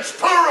heavens,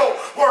 plural,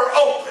 were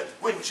open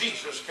when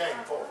Jesus came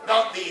forth.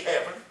 Not the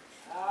heaven,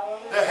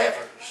 the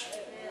heavens.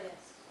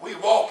 We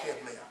walk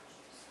in them.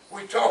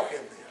 We talk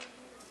in them.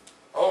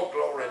 Oh,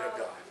 glory to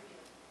God.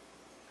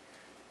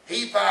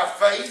 He by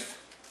faith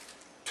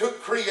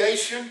took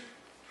creation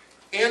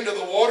into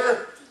the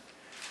water,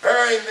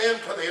 burying them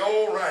to the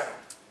old realm.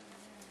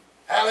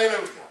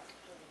 Hallelujah.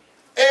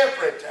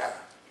 Every time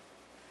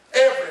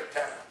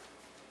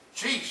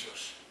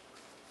Jesus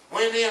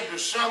went into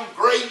some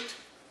great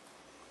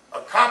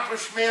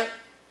accomplishment,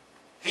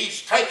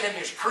 He's taken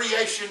His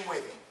creation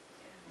with Him.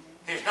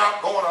 He's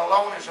not going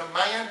alone as a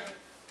man,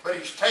 but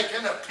He's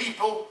taken a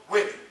people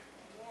with Him.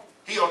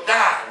 He'll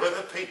die with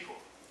a people.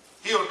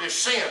 He'll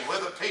descend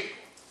with a people.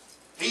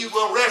 He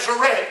will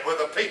resurrect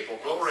with a people.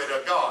 Glory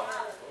to God.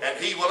 And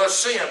He will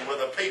ascend with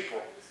a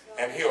people.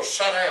 And He'll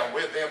sit down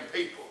with them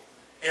people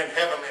in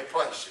heavenly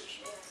places.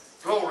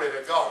 Glory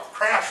to God.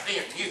 Christ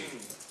in you.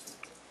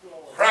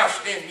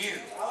 Christ in you.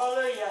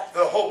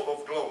 The hope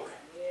of glory.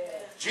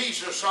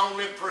 Jesus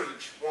only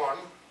preached one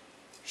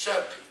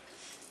subject.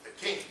 The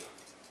kingdom.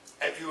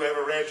 Have you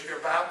ever read your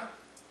Bible?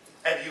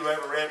 Have you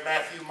ever read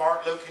Matthew,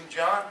 Mark, Luke, and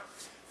John?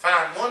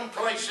 Find one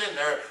place in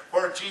there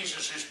where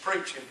Jesus is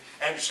preaching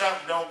and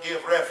something don't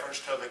give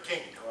reference to the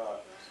kingdom.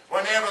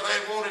 Whenever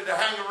they wanted to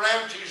hang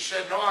around, Jesus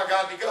said, no, I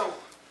got to go.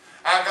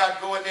 I got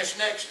to go in this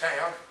next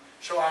town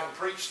so I can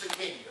preach the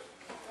kingdom.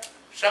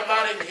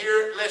 Somebody can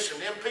hear it. Listen,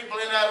 them people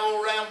in that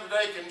old realm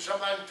today, can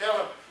somebody tell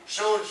them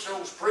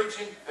so-and-so's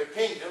preaching the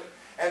kingdom,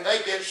 and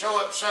they get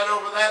so upset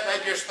over that,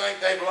 they just think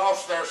they've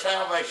lost their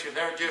salvation.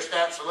 They're just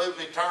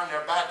absolutely turned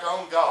their back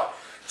on God.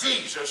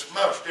 Jesus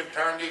must have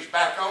turned his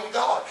back on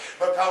God,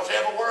 because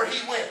everywhere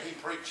he went, he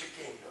preached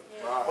the kingdom.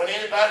 Right. When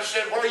anybody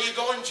said, where are you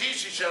going,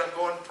 Jesus said, I'm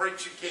going to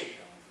preach the kingdom.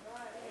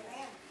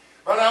 Right.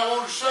 But I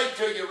want to say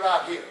to you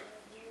right here,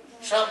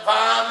 something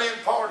vitally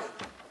important.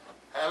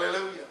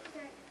 Hallelujah.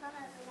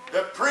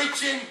 The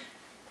preaching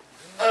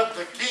of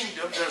the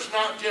kingdom does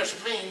not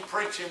just mean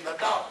preaching the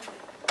doctrine.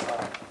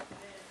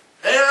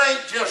 There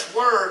ain't just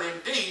word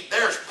and deed,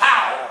 there's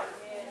power.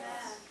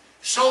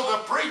 So the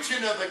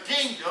preaching of the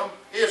kingdom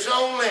is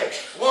only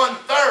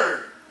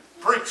 1/3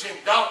 preaching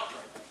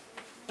doctrine.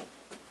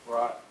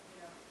 Right.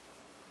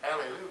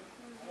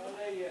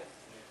 Hallelujah.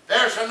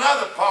 There's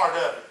another part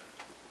of it.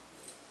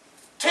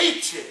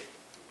 Teaching.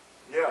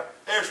 Yeah.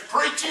 There's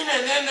preaching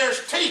and then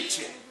there's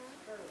teaching.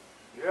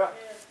 Yeah.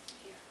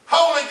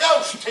 Holy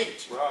Ghost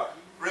teaching. Right.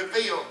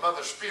 Revealed by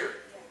the Spirit.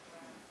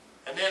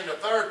 And then the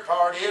third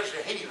part is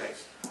the healing.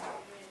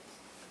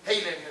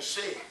 Healing the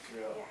sick.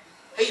 Yeah.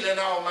 Healing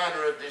all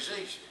manner of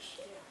diseases.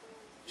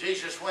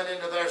 Jesus went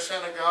into their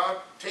synagogue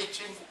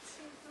teaching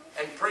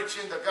and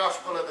preaching the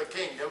gospel of the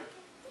kingdom,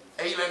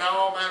 healing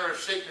all manner of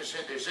sickness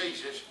and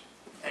diseases,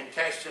 and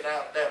casting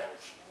out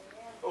devils.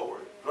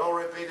 Glory,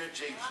 glory be to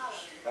Jesus.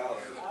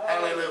 Hallelujah.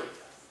 Hallelujah.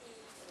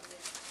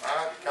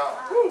 My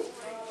God. Woo.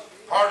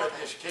 Part of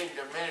this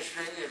kingdom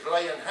ministry is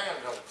laying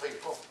hands on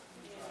people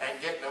and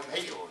getting them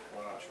healed.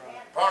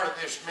 Part of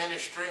this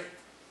ministry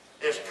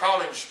is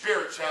calling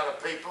spirits out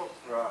of people.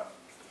 Right.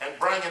 And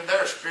bringing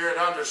their spirit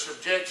under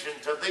subjection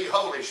to the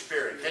Holy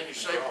Spirit. Can you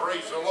say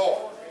praise the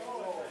Lord?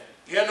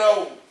 You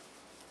know,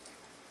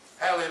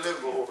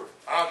 hallelujah.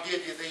 I'll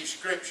give you these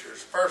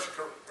scriptures. 1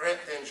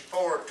 Corinthians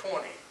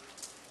 4:20.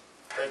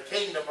 The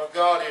kingdom of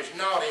God is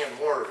not in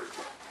word,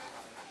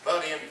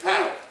 but in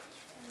power.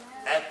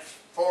 At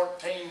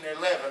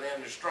 14:11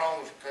 in the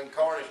Strong's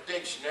Concordance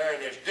Dictionary,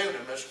 and it's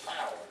dunamis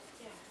power.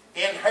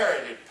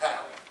 Inherited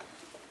power.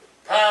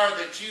 Power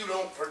that you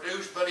don't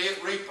produce, but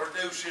it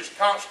reproduces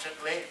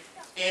constantly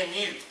in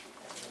you.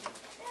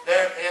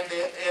 There,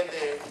 in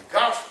the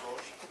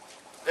Gospels,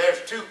 there's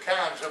two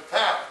kinds of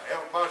power.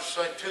 Everybody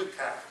say two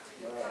kinds.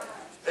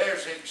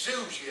 There's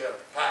exousia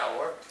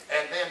power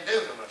and then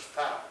dunamis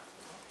power.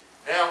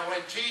 Now,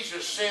 when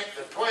Jesus sent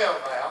the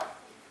 12 out,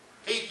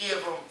 he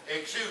gave them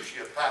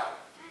exousia power.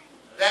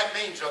 That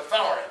means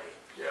authority.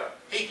 Yeah.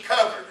 He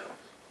covered them.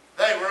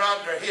 They were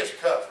under his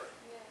covering.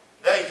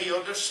 They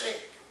healed the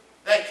sick.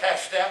 They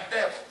cast out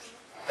devils.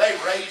 They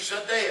raised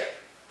the dead.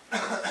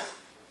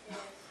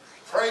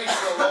 Praise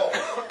the Lord.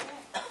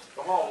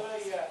 Come on.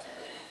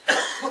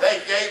 They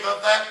gave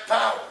of that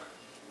power.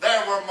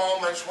 There were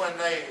moments when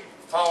they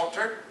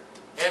faltered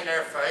in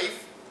their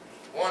faith.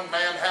 One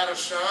man had a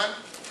son,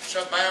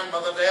 so bound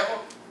by the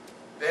devil,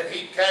 that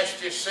he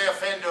cast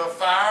himself into a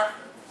fire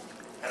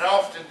and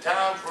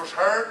oftentimes was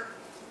hurt.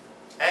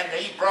 And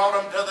he brought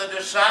him to the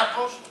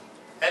disciples,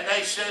 and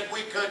they said,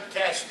 we couldn't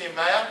cast him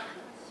out.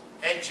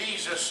 And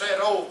Jesus said,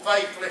 oh,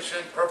 faithless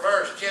and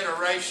perverse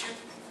generation,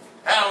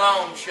 how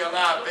long shall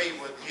I be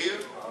with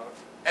you?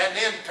 And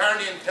then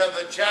turning to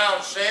the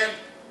child said,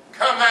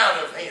 come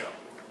out of him.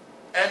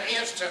 And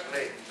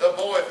instantly the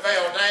boy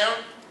fell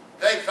down.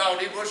 They thought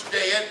he was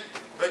dead,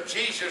 but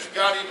Jesus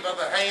got him by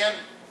the hand,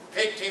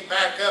 picked him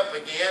back up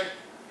again,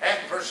 and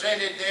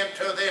presented them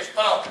to this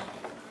father.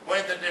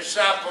 When the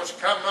disciples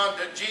come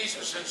unto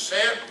Jesus and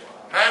said,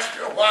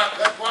 Master, why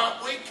could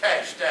not we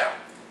cast out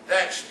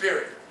that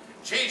spirit?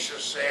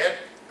 Jesus said,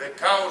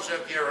 because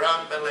of your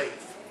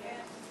unbelief.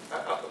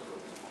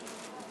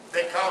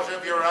 Because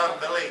of your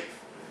unbelief.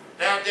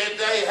 Now, did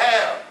they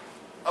have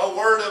a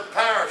word of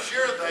power?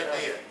 Sure they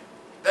did.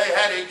 They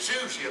had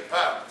exousia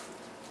power.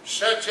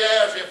 Such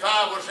as if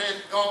I was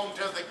going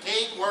to the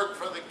king, work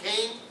for the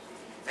king,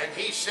 and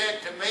he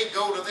said to me,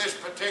 go to this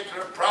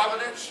particular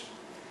province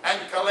and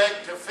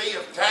collect a fee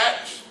of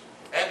tax,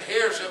 and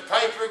here's a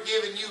paper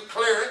giving you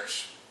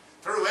clearance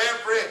through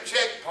every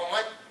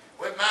checkpoint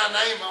with my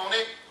name on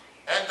it,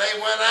 and they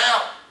went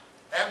out.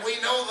 And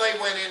we know they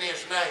went in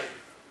his name,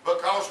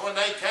 because when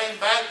they came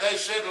back, they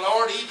said,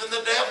 Lord, even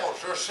the devils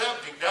are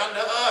subject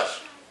unto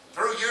us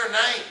through your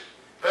name.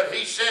 But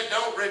he said,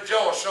 don't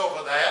rejoice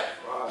over that.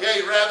 Right.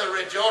 Yea, rather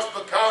rejoice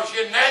because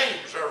your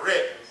names are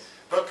written,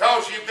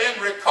 because you've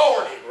been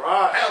recorded.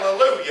 Right.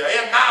 Hallelujah.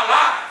 In my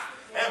life.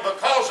 And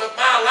because of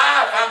my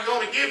life, I'm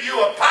going to give you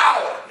a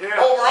power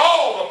over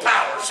all the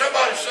power.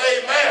 Somebody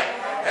say amen.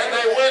 And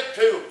they went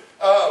to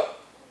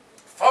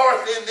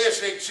forth in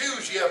this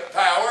exousia of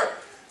power.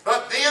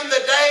 But then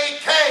the day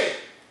came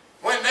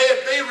when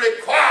they'd be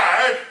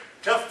required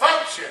to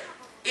function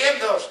in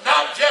those,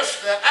 not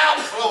just the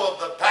outflow of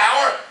the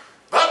power,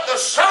 but the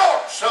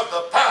source of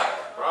the power.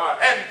 Right.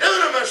 And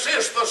dunamis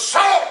is the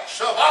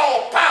source of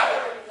all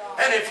power.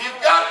 And if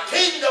you've got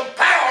kingdom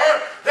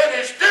power, then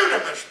it's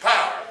dunamis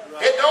power.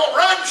 It don't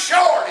run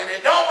short and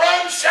it don't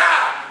run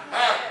shy.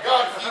 My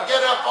God, if you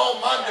get up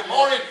on Monday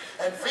morning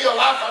and feel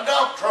like a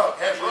dump truck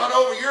has run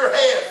over your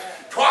head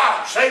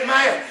twice,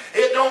 amen,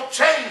 it don't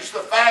change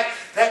the fact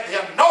that the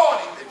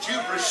anointing that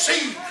you've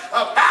received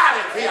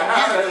abideth in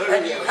you,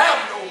 and you have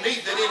no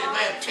need that any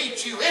man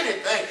teach you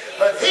anything,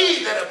 but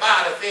he that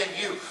abideth in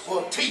you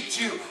will teach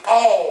you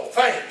all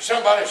things.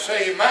 Somebody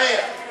say amen.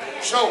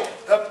 So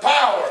the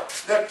power,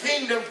 the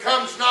kingdom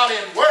comes not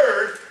in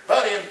word,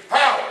 but in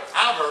power.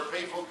 I've heard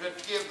people could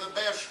give the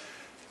best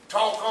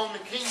talk on the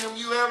kingdom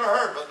you ever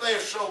heard, but they're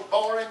so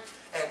boring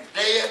and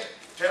dead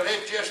till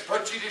it just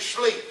puts you to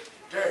sleep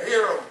to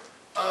hear them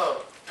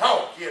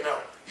talk, you know.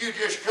 You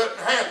just couldn't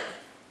handle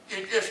it.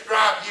 It just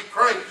drives you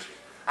crazy.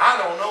 I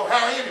don't know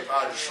how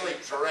anybody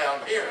sleeps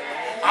around here.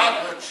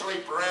 I couldn't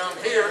sleep around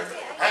here,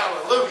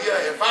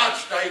 hallelujah, if I'd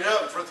stayed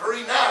up for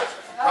 3 nights,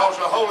 because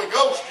the Holy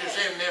Ghost is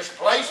in this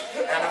place,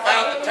 and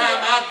about the time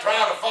I'd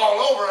try to fall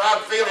over,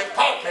 I'd feel it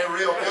pop me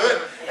real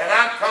good, and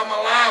I'd come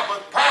alive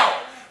with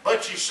power.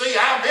 But you see,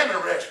 I'm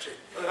interested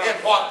in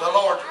what the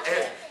Lord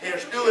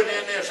is doing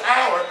in this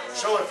hour.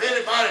 So if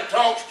anybody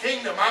talks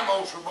kingdom, I'm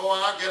also, boy,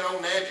 I get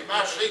on the edge of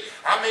my seat.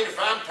 I mean, if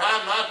I'm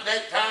tying my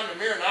neck time to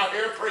mirror and I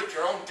hear a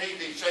preacher on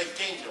TV say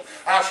kingdom,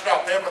 I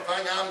stop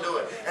everything I'm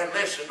doing and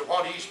listen to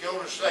what he's going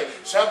to say.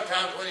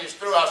 Sometimes when he's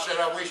through, I said,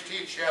 I wish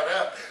he'd shut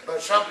up.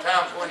 But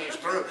sometimes when he's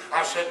through,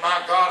 I said,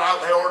 my God,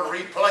 they ought to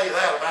replay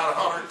that about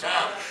 100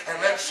 times and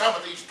let some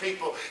of these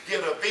people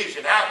get a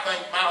vision. I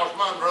think Miles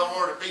Monroe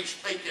ought to be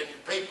speaking to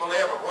people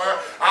everywhere.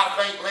 I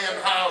think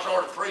Lynn Hiles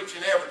ought to preach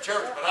in every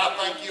church, but I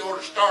think you ought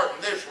to start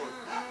in this one.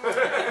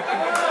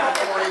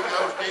 Before he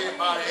goes to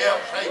anybody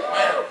else,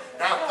 amen.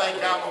 And I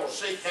think I'm going to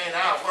see, can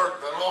I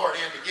work the Lord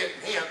into getting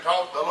him,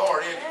 talk the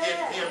Lord into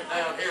getting him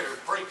down here to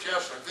preach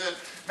us a good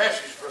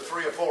message for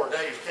 3 or 4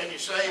 days. Can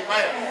you say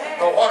amen?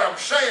 But what I'm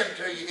saying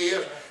to you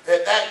is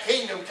that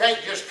kingdom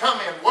can't just come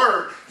in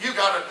word. You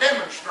got to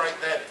demonstrate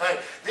that thing.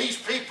 These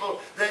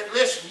people that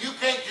listen, you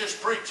can't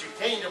just preach a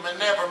kingdom and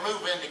never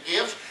move into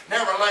gifts,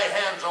 never lay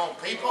hands on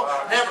people,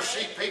 never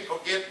see people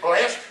get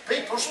blessed.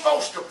 People's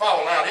supposed to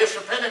fall out. It's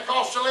a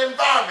Pentecostal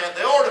environment.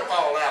 They ought to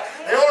fall out.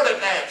 They ought to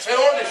dance. They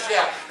ought to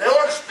shout. They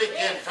ought to speak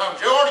in tongues.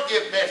 They ought to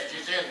give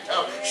messages in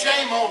tongues.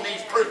 Shame on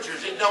these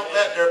preachers that don't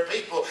let their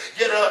people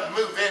get up and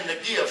move into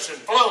gifts and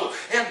flow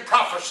in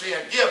prophecy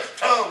and give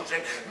tongues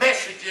and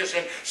messages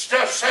and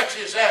stuff such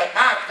as that.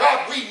 My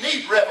God, we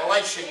need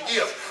revelation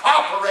gifts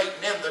operating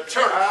in the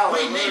church.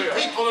 We need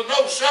people to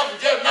know something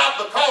just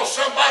not because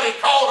somebody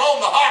called on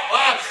the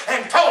hotline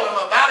and told them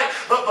about it,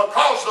 but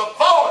because the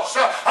voice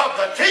of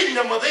the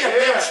kingdom within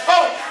them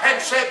spoke and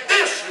said,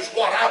 this is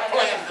what I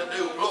plan to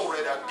do.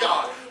 Glory to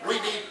God. We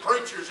need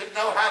preachers that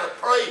know how to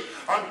pray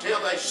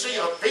until they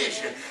see a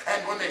vision.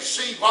 And when they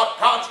see what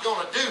God's going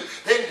to do,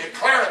 then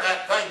declare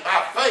that thing by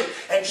faith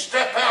and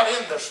step out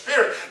in the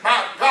Spirit.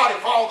 My God,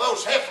 if all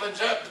those Heflins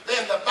up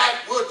in the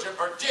backwoods of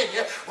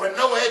Virginia with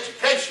no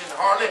education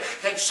hardly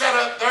can sit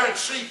up there and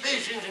see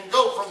visions and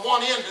go from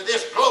one end of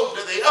this globe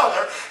to the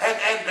other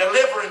and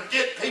deliver and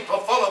get people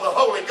full of the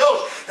Holy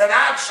Ghost, then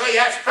I'd say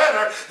that's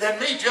better than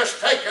me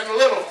just taking a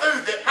little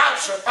food that might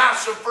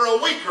suffice them for a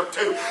week or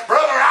two.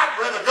 Brother, I'd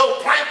rather go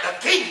plant the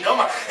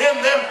kingdom in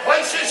them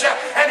places,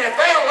 and if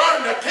they'll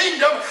learn the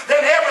kingdom,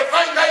 then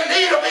everything they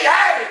need will be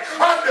added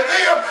unto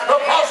them,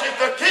 because if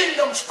the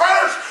kingdom's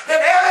first, then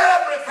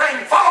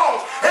everything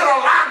falls in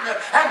alignment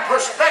and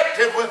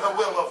perspective with the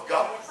will of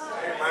God.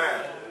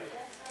 Amen.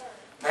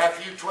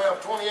 Matthew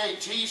 12:28,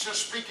 Jesus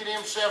speaking to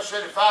himself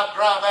said, if I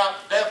drive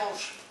out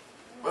devils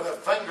with the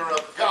finger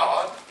of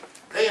God,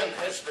 then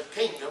has the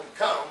kingdom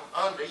come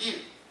unto you.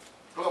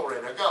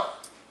 Glory to God.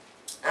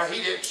 Now,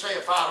 he didn't say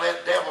if I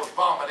let devils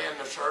vomit in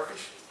the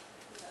service.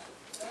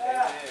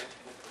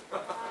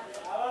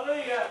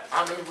 Hallelujah.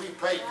 I mean, we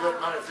pay good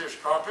money for this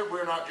carpet.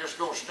 We're not just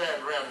going to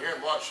stand around here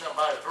and watch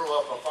somebody throw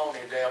up a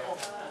phony devil.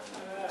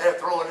 They're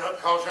throwing it up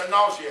because they're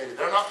nauseated.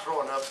 They're not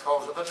throwing it up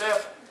because of the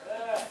devil.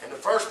 In the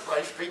first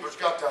place, people's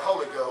got the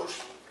Holy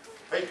Ghost.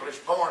 People is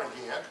born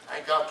again.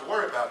 Ain't got to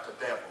worry about the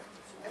devil.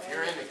 If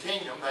you're in the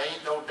kingdom, there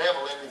ain't no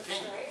devil in the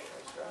kingdom.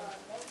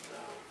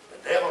 The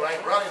devil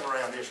ain't running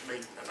around this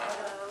meeting tonight.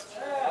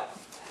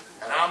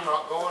 And I'm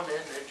not going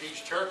into these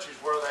churches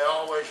where they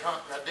always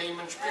hunting a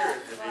demon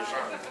spirit to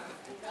discern.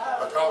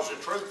 Because the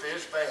truth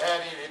is, if they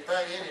had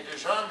any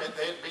discernment,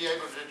 they'd be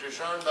able to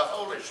discern the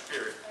Holy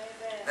Spirit.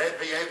 They'd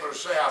be able to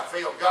say, I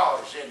feel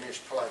God is in this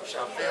place.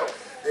 I feel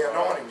the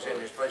anointing's in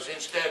this place.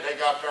 Instead, they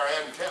got their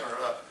antenna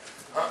up,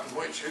 hunting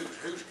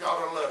who's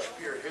got a lust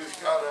spirit, who's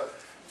got a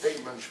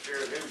demon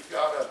spirit? Who's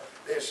got a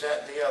this,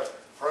 that, and the other?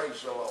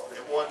 Praise the Lord.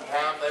 At one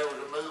time there was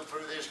a move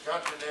through this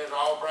country and they'd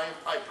all bring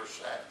paper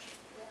sacks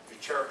to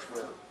church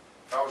with them.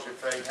 Because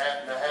if they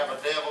happened to have a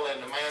devil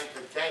and the man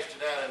could cast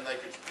it out and they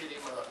could spit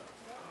him up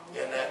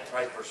in that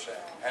paper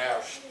sack.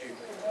 How stupid.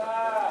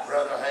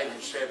 Brother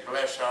Hagin said,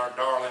 bless our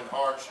darling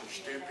hearts and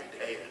stupid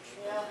heads.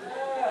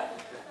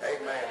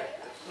 Amen.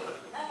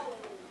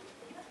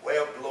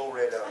 Well,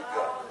 glory to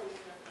God.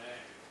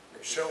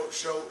 So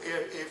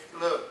if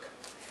look,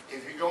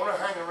 if you're going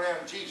to hang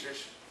around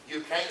Jesus,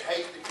 you can't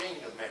hate the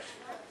kingdom message.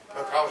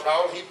 Because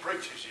all he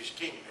preaches is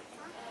kingdom.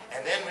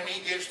 And then when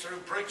he gets through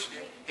preaching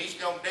it, he's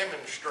going to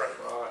demonstrate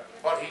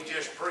what he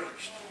just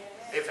preached.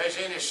 If there's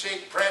any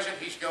sick present,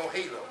 he's going to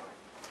heal them.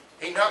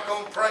 He's not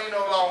going to pray no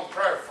long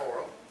prayer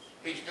for them.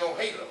 He's going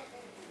to heal them.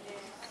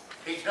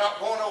 He's not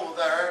going over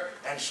there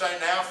and say,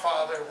 now,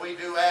 Father, we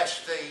do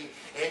ask thee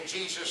in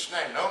Jesus'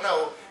 name.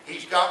 No.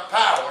 He's got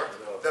power.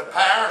 The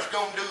power's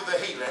going to do the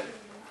healing,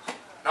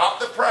 not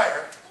the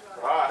prayer.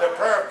 The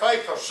prayer of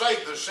faith will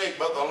save the sick,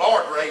 but the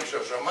Lord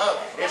raises them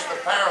up. It's the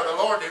power of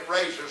the Lord that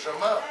raises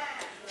them up.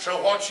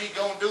 So what's he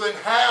going to do, and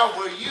how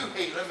will you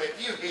heal him if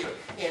you heal him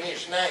in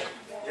his name?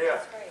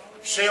 Yeah.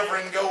 Silver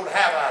and gold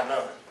have I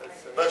none,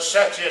 but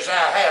such as I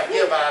have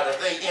give I to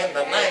thee in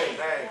the name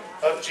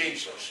of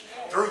Jesus.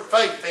 Through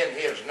faith in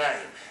his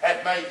name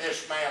hath made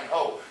this man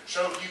whole.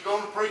 So if you're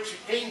going to preach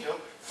the kingdom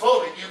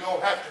fully, you're going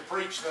to have to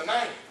preach the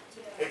name.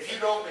 If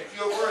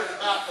you're worried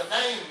about the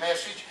name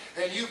message,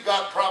 then you've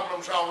got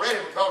problems already,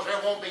 because there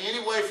won't be any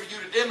way for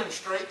you to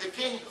demonstrate the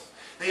kingdom.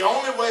 The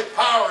only way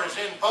power is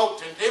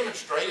invoked and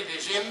demonstrated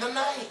is in the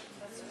name.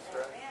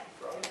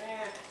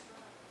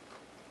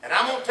 And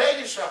I'm going to tell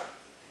you something.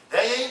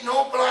 There ain't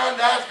no blind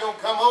eyes going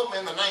to come open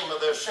in the name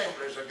of the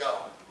Assemblies of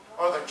God,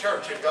 or the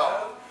Church of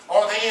God,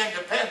 or the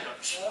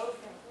Independents,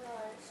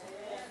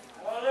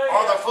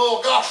 or the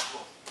Full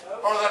Gospel,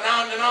 or the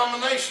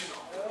Non-Denominational,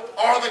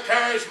 or the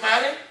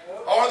Charismatic,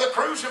 or the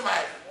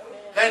Cruisomatic.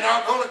 They're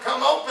not going to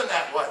come open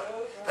that way.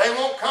 They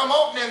won't come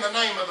open in the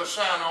name of the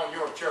sign on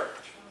your church.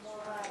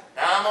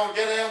 Now I'm going to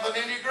get down to the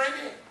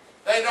nitty-gritty.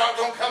 They're not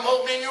going to come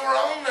open in your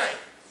own name.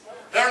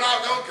 They're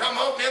not going to come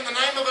open in the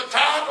name of a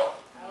title.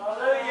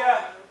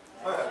 Hallelujah.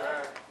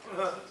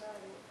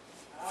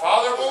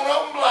 Father won't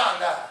open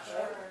blind eyes.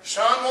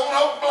 Son won't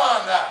open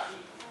blind eyes.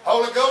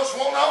 Holy Ghost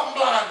won't open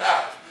blind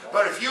eyes.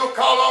 But if you'll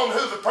call on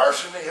who the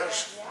person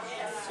is,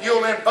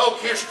 you'll invoke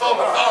his full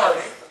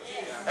authority.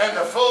 And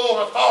the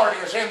full authority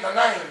is in the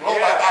name.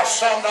 Lord, I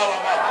summed all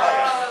of my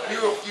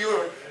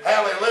place.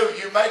 Hallelujah.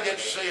 You may get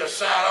to see a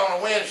sight on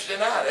a Wednesday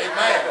night.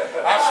 Amen.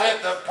 I said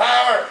the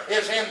power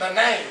is in the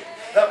name.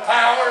 The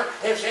power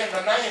is in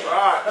the name.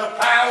 The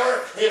power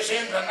is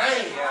in the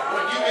name.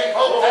 When you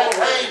invoke that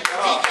name,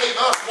 he gave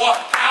us what?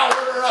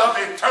 Power of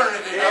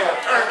eternity,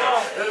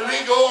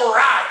 legal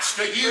rights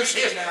to use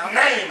his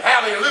name.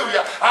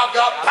 Hallelujah. I've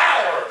got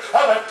power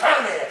of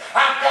eternity.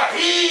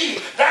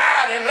 He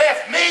died and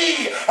left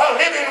me a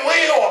living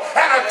will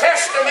and a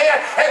testament,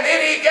 and then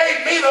he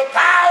gave me the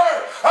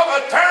power of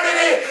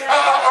eternity,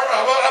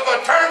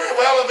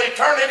 of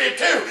eternity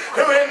too,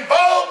 to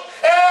invoke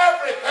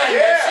everything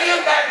that's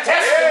in that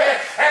testament,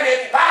 and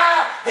it's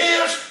by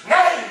his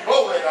name.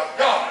 Glory to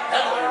God.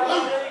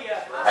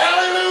 Hallelujah.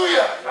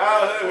 Hallelujah.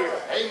 Hallelujah.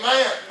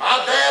 Amen.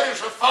 My dad is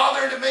a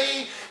father to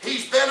me.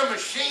 He's been a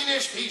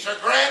machinist. He's a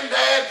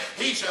granddad.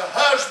 He's a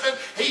husband.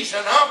 He's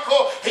an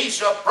uncle.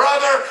 He's a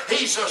brother.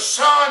 He's a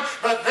son.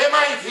 But them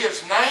ain't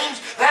his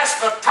names.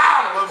 That's the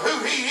title of who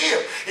he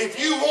is.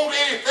 If you want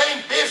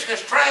anything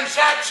business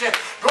transaction,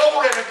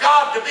 glory to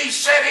God, to be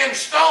set in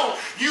stone,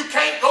 you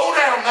can't go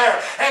down there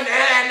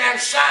and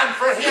sign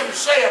for him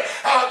saying,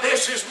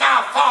 this is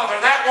my father.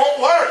 That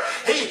won't work.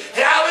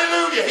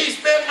 Hallelujah. He's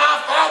been my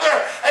father.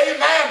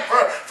 Amen.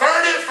 For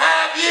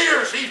 35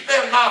 years he's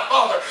been my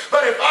father.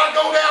 But if I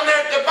go down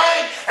there at the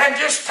bank and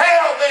just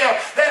tell them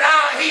that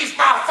he's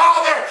my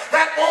father,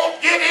 that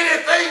won't get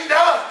anything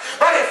done.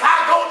 But if I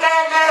go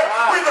down there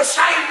with the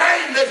same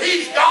name that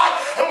he's got,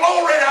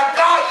 glory to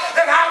God,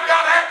 then I've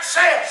got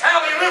access.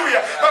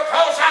 Hallelujah.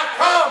 Because I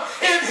come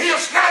in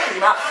his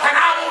name. And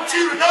I want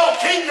you to know,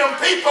 kingdom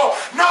people,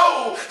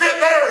 know that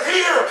they're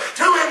here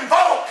to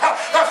invoke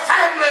the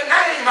family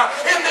name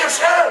in this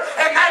earth,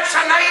 and that's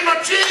the name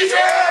of Jesus.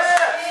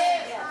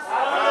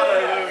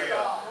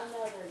 Hallelujah.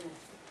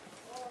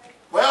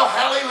 Well,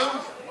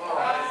 hallelujah.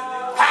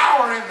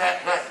 Power in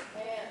that name.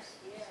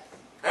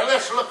 Now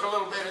let's look a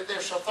little bit at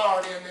this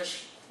authority and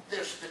this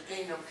the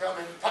kingdom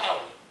coming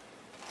power.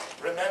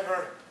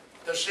 Remember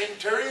the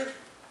centurion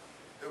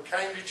who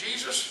came to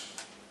Jesus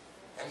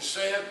and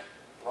said,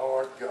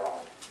 Lord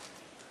God.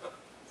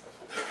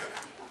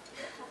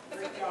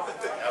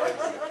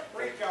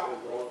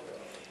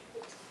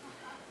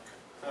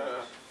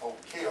 Oh,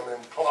 kill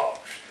them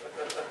clocks.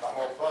 I'm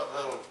going to put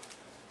little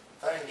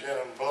things in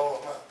them and blow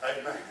them up.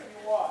 Amen.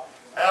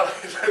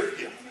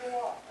 Hallelujah.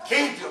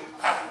 Kingdom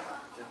power.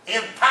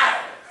 In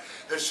power.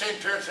 The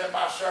centurion said,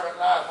 my servant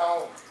lies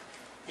home.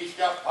 He's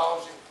got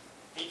palsy.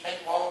 He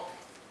can't walk.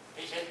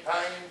 He's in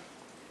pain.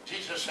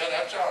 Jesus said,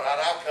 that's all right.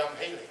 I'll come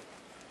heal him.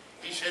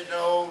 He said,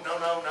 no.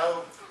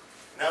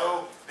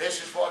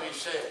 This is what he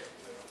said.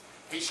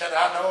 He said,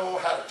 I know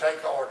how to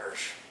take orders.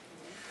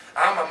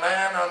 I'm a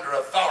man under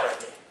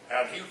authority.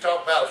 Now, if you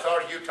talk about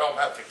authority, you talk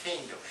about the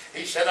kingdom.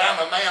 He said,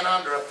 I'm a man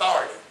under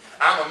authority.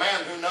 I'm a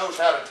man who knows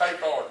how to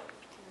take order.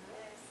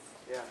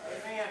 Yeah.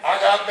 I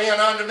got men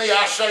under me.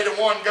 I say to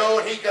one, go,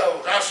 and he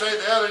goes. I say to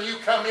the other, you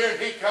come here, and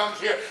he comes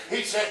here.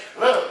 He said,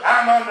 look,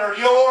 I'm under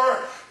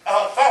your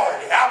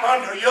authority. I'm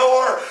under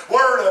your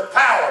word of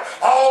power.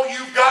 All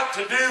you've got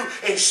to do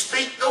is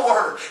speak the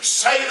word,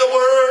 say the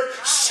word,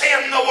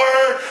 send the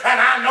word, and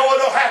I know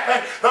it'll happen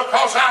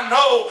because I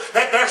know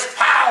that there's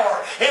power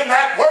in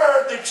that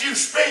word that you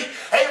speak.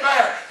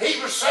 Amen.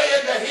 He was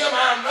saying to him,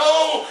 I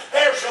know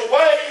there's a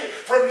way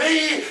for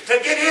me to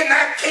get in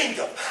that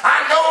kingdom.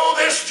 I know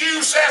this Jew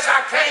says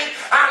I can't.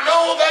 I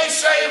know they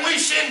say we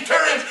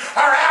centurions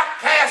are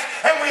outcasts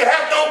and we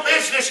have no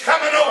business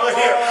coming over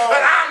here.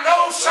 But I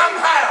know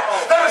somehow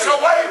there's a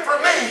way for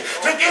me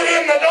to get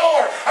in the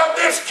door of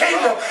this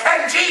kingdom.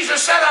 And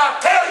Jesus said, I'll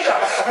tell you,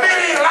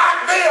 many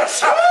like this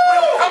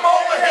will come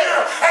over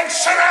here and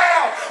sit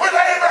down with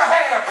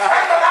Abraham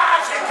and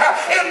Isaac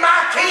in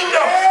my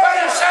kingdom. But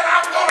he said,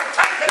 I'm going to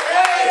take it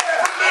away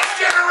from this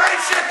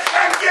generation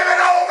and give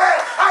it over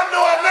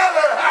unto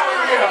another.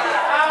 Hallelujah.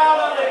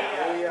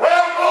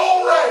 Well,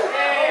 glory.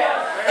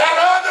 That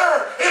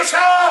other is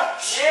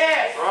us.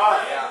 Yes.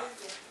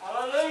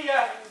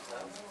 Hallelujah.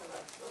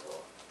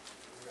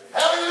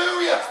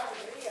 Hallelujah.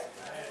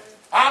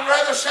 I'd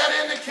rather sit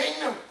in the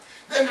kingdom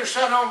than to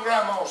sit on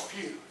grandma's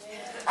pew.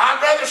 I'd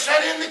rather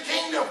sit in the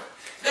kingdom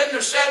than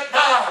to sit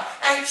by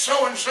Aunt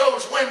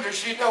so-and-so's window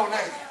she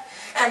donated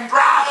and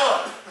dry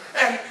up.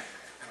 And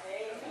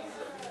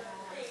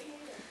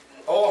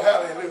oh,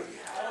 hallelujah.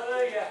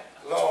 Hallelujah.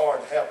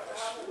 Lord, help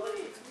us.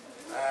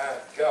 My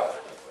God.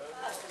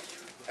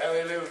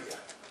 Hallelujah.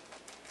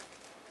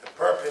 The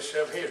purpose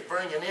of his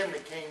bringing in the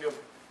kingdom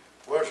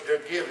was to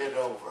give it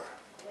over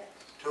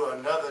to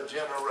another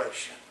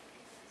generation.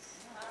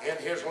 In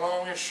his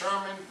longest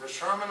sermon, the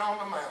Sermon on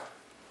the Mount,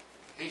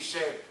 he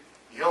said,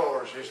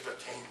 yours is the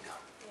kingdom.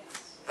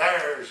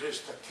 Theirs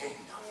is the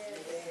kingdom.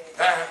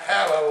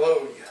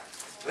 Hallelujah.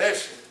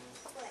 Listen.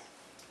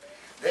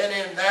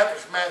 That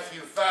was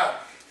Matthew 5.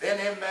 Then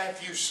in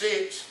Matthew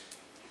 6,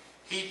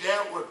 he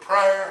dealt with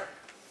prayer,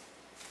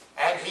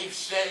 and he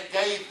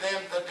gave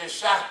them the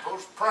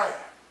disciples'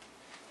 prayer.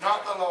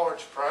 Not the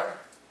Lord's Prayer.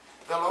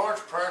 The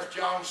Lord's Prayer is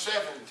John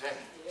 17.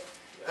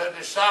 The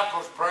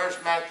disciples' prayer is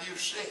Matthew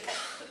 6.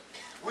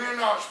 We're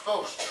not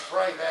supposed to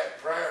pray that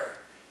prayer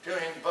to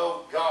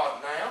invoke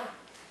God now.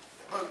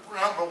 But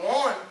number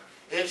one,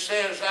 it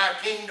says, thy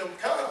kingdom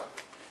come.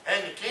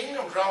 And the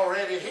kingdom's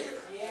already here.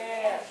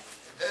 Yes.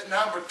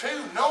 Number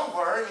two,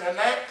 nowhere in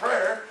that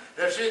prayer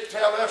does it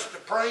tell us to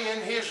pray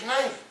in his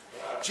name.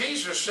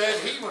 Jesus said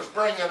he was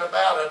bringing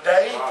about a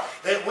day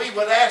that we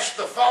would ask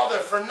the Father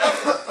for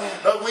nothing,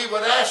 but we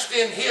would ask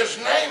in his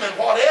name, and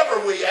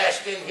whatever we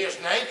asked in his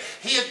name,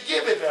 he'd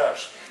give it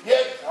us.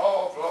 Yet,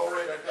 oh,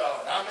 glory to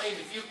God. I mean,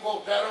 if you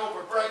quote that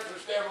over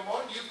breakfast every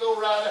morning, you go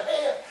right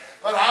ahead.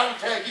 But I can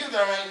tell you,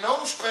 there ain't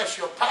no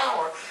special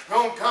power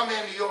going to come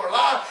into your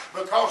life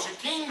because the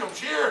kingdom's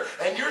here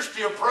and you're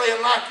still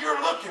praying like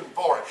you're looking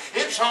for it.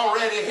 It's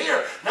already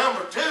here.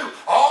 Number two,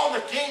 all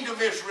the kingdom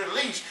is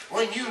released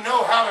when you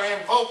know how to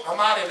invoke the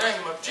mighty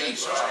name of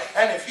Jesus.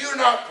 And if you're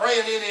not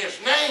praying in his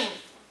name,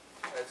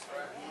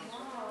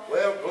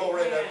 well,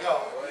 glory to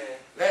God.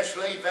 Let's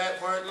leave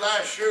that where it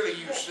lies. Surely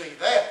you see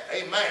that.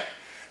 Amen.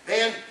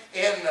 Then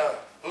in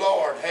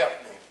Lord help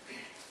me.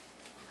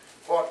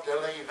 What to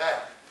leave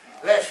out.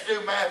 Let's do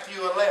Matthew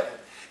 11.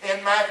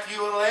 In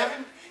Matthew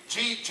 11,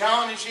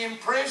 John is in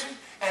prison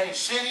and he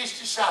sent his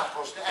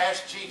disciples to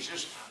ask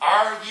Jesus,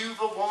 are you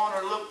the one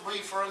or look we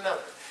for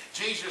another?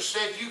 Jesus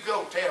said, you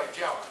go tell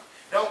John.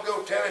 Don't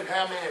go tell him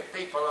how many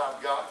people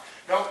I've got.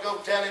 Don't go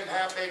tell him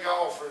how big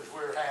offers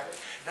we're having.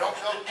 Don't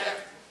go tell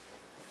him.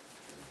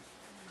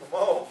 Come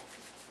on.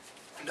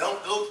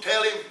 Don't go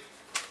tell him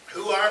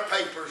who our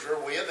papers are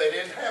with. They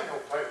didn't have no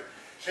papers.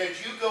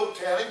 Says, you go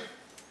tell him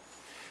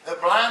the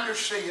blind are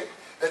seeing,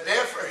 the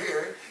deaf are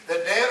hearing, the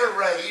dead are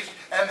raised,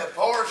 and the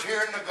poor is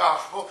hearing the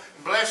gospel.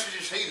 Blessed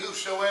is he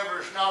whosoever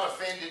is not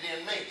offended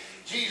in me.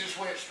 Jesus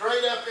went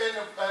straight up in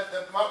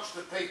amongst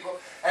the people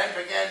and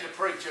began to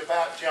preach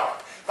about John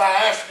by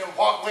asking them,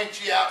 what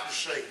went you out to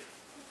see?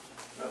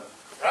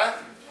 Right?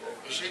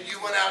 He said,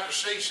 you went out to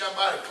see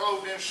somebody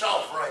clothed in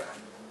soft raiment.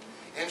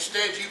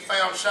 Instead, you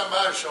found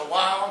somebody so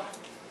wild,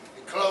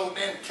 clothed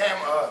in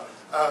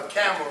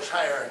camel's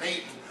hair and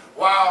eating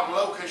wild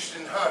locusts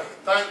and honey.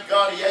 Thank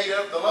God he ate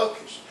up the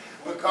locusts,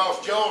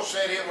 because Joel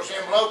said it was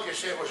them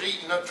locusts that was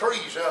eating the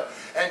trees up.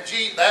 And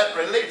that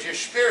religious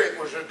spirit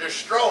was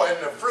destroying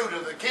the fruit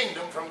of the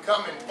kingdom from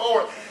coming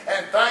forth.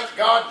 And thank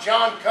God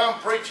John come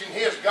preaching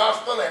his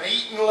gospel and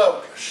eating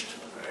locusts.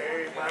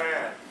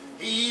 Amen.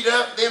 He eat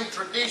up them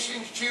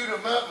traditions, chewed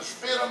them up and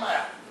spit them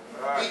out.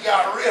 Right. He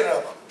got rid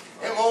of them.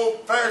 Them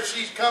old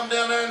Pharisees come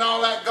down there in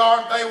all that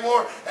garb they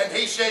wore, and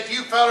he said,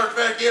 you fellas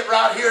better get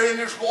right here in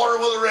this water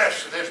with the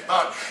rest of this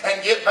bunch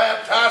and get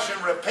baptized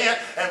and repent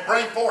and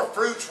bring forth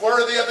fruits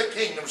worthy of the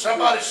kingdom.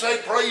 Somebody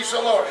say, praise the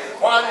Lord.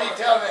 Why did he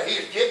tell them that?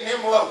 He's getting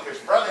them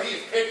locusts, brother.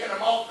 He's picking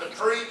them off the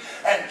tree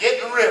and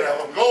getting rid of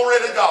them. Glory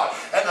to God.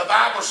 And the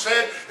Bible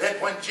said that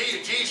when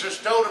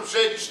Jesus told him,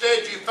 said,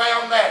 instead you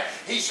found that,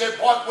 he said,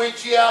 what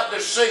went ye out to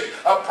see?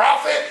 A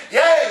prophet?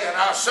 Yea, and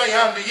I say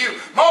unto you,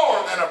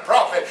 more than a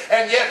prophet.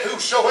 And yet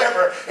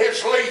whosoever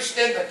is least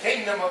in the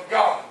kingdom of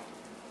God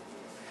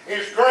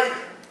is greater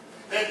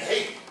than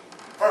he.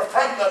 For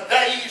from the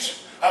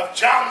days of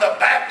John the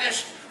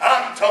Baptist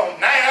until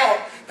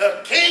now,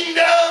 the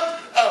kingdom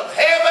of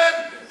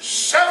heaven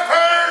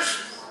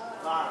suffers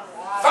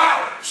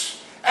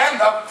violence, and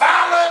the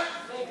violent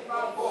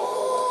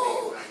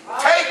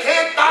take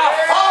it by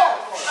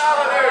force.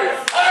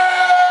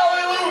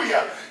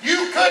 Hallelujah.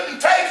 You couldn't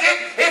take it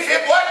if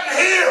it wasn't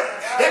here.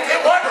 If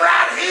it wasn't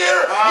right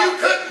here, you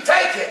couldn't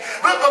take it.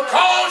 But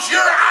because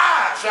your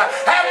eyes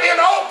have been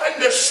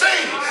opened to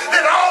see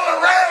that all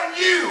around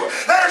you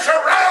there's a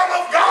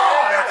realm of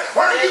God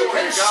where you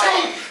can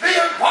see the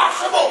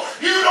impossible,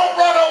 you don't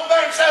run over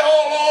there and say,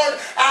 oh Lord,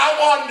 I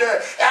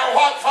wonder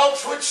what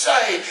folks would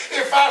say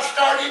if I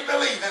started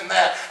believing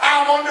that.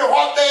 I wonder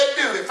what they'd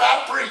do if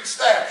I preached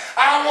that.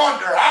 I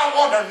wonder.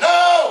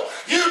 No,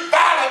 you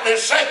violently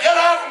say, get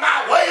out of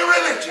my way,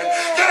 religion.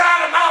 Get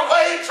out of my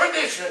way,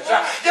 traditions.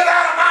 Get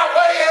out of my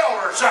way,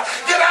 elders.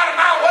 Get out of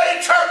my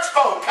way, church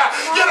folk.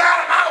 Get out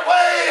of my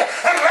way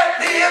and let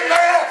me in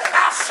there.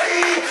 I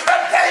see the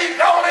day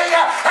dawning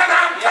and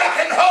I'm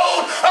taking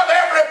hold of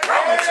every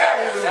promise.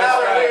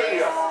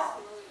 Hallelujah.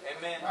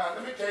 Amen.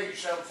 Let me tell you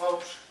something,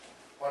 folks.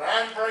 When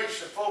I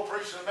embraced the full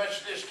preaching of the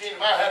message of this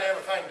kingdom, I had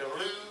everything to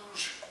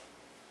lose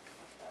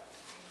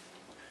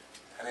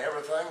and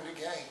everything to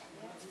gain.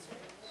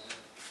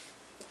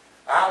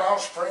 I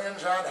lost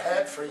friends I'd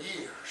had for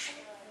years.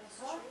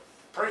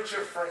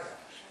 Preacher friends.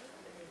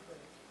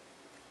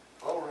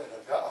 Glory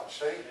to God,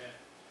 see?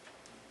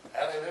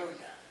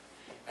 Hallelujah.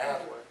 Now,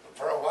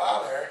 for a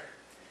while there,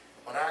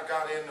 when I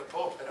got in the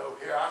pulpit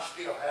over here, I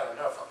still had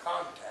enough of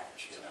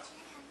contacts, you know.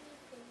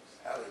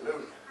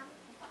 Hallelujah.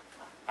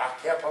 I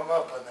kept them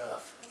up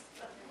enough.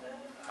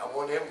 I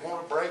wasn't even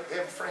going to break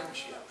them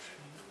friendships.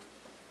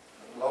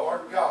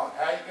 Lord God,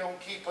 how you going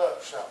to keep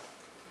up something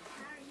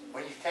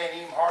when you can't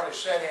even hardly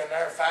sit in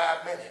there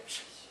 5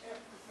 minutes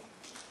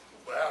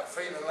without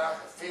feeling like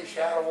a fish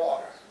out of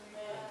water?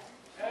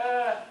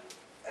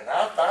 And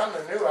I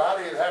finally knew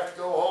I'd either have to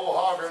go whole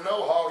hog or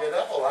no hog at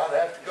all. I'd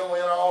have to go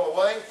in all the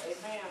way.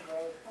 Amen,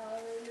 brother.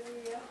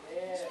 Hallelujah.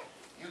 Yeah.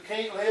 You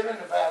can't live in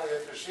the valley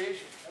of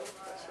decision.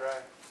 That's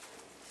right.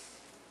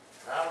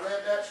 And I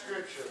read that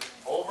scripture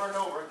over and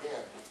over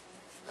again.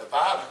 The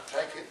violent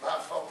take it by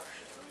force.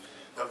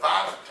 The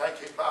violent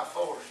take it by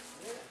force.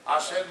 I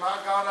said, my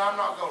God, I'm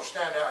not going to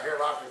stand out here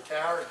like a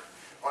coward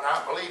when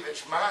I believe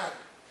it's mine.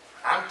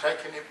 I'm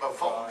taking it by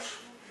force.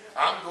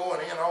 I'm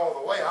going in all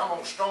the way. I'm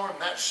going to storm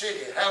that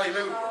city.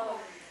 Hallelujah.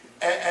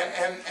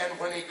 And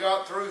when he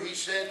got through, he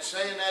said,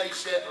 saying that, he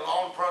said, the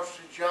law and prophets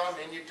of John,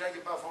 and you take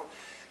it by force.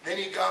 Then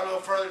he got a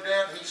little further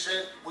down. He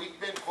said, we've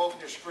been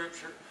quoting the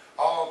scripture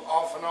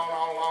off and on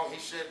all along. He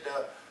said,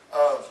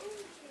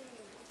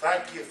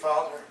 thank you,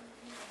 Father,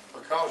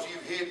 because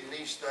you've hidden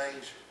these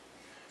things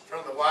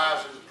from the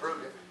wise and the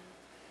prudent,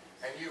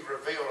 and you've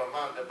revealed them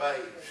unto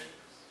babes.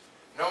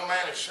 No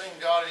man has seen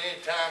God at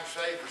any time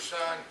save the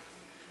Son.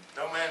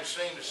 No man has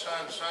seen the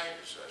Son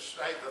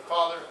save the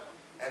Father,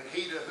 and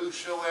he to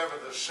whosoever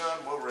the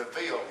Son will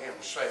reveal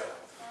himself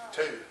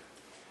to.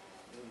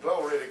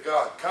 Glory to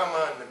God. Come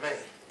unto me,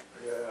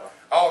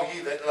 all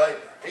ye that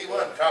labor. He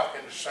wasn't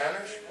talking to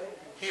sinners.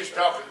 He was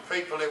talking to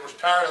people that was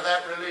tired of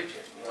that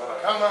religion.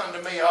 Come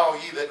unto me, all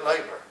ye that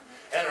labor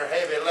and are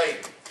heavy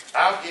laden.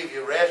 I'll give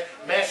you rest.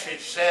 Message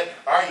said,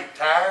 are you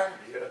tired?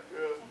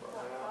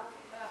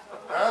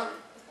 Huh?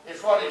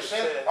 It's what it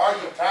said. Are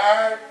you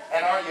tired?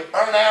 And are you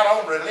burnt out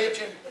on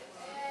religion?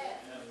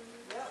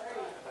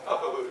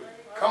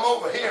 Come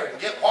over here and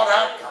get what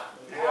I've got.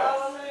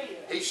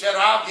 He said,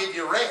 I'll give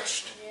you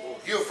rest.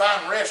 You'll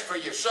find rest for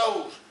your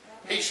souls.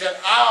 He said,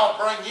 I'll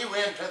bring you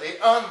into the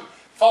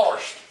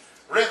unforced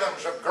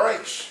rhythms of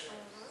grace.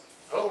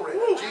 Glory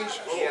to Jesus.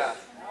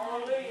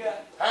 Hallelujah.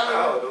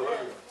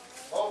 Hallelujah.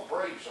 Oh,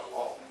 praise the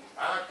Lord.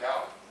 My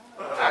God.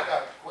 I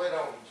got to quit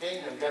on the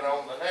kingdom and get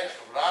on the next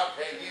one. But I'll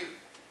tell you,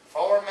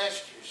 4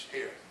 messages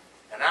here.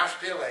 And I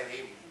still ain't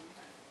even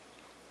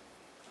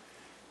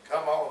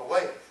come all the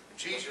way.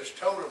 Jesus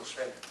told them,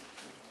 said,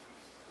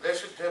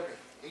 listen to me.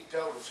 He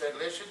told them, said,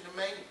 listen to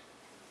me.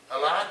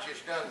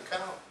 Elijah's done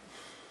come.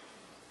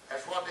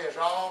 That's what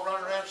they're all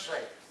running around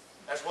saying.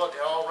 That's what they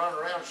all run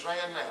around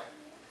saying now.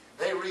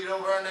 They read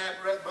over in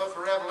that book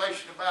of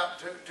Revelation about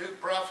two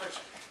prophets,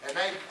 and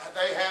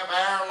they have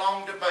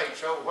hour-long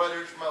debates over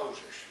whether it's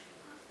Moses,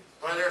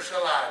 whether it's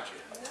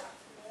Elijah,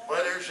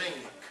 whether it's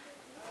Enoch.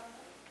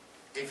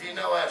 If you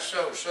know that's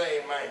so,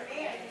 say amen.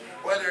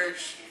 Whether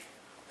it's,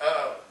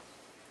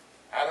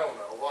 I don't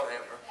know,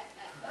 whatever.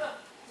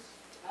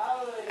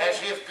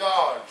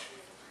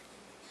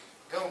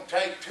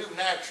 two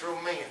natural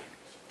men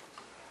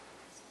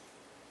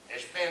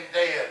that's been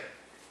dead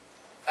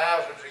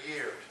thousands of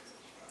years,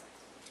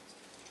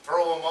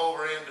 throw them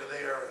over into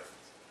the earth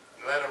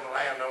and let them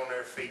land on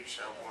their feet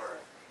somewhere.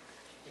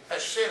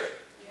 That's silly.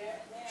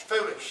 It's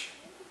foolish.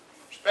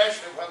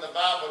 Especially when the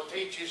Bible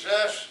teaches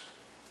us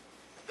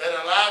that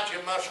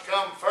Elijah must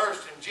come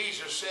first, and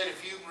Jesus said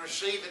if you can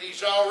receive it,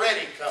 he's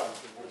already come.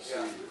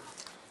 Yeah.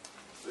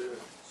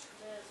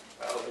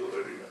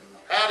 Hallelujah.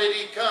 How did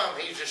he come?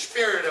 He's the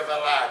spirit of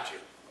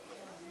Elijah.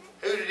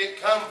 Who did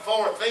it come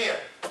forth in?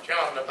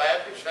 John the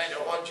Baptist. Ain't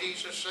that what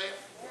Jesus said?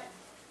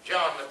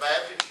 John the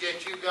Baptist.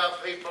 Yet you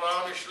got people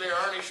honestly,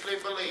 earnestly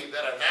believe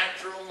that a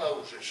natural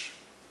Moses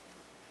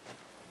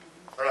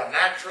or a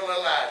natural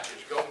Elijah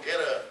is going to get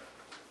up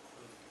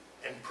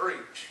and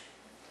preach.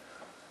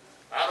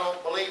 I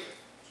don't believe it.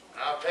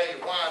 And I'll tell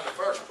you why in the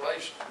first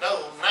place.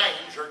 No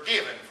names are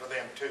given for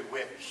them two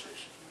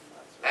witnesses.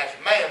 That's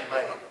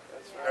man-made.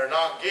 They're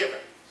not given.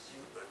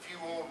 But if you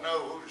won't know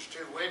who those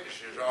two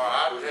witnesses are,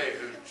 I'll tell you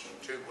who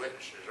the two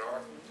witnesses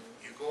are.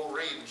 You go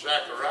read in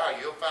Zechariah,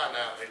 you'll find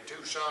out they're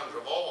two sons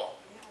of oil.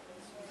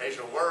 There's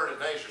a word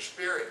and there's a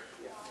spirit.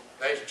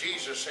 There's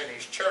Jesus and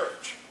his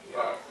church.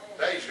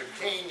 There's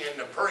a king and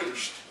the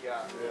priest.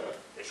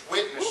 It's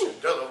witnessing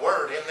to the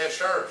word in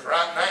this earth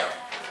right now.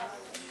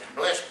 And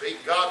blessed be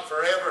God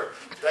forever.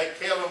 They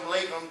kill them,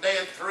 leave them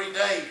dead 3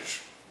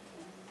 days.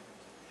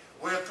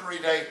 We're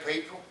 3-day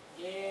people.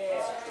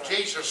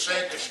 Jesus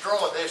said,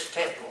 destroy this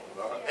temple.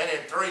 And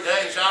in 3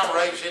 days, I'll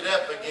raise it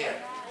up again.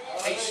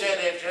 He said,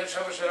 if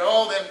someone said,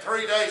 oh, then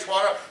 3 days,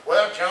 what?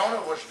 Well,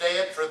 Jonah was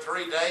dead for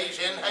 3 days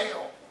in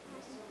hell.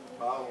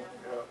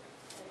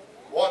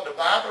 What the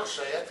Bible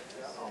said.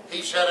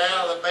 He said,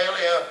 out of the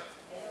belly of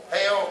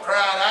hell cried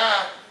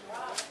I.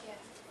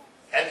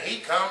 And he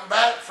come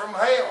back from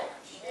hell.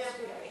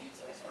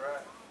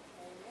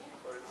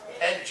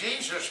 And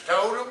Jesus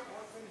told him,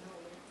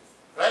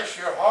 bless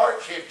your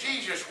hearts, if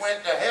Jesus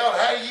went to hell,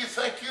 how do you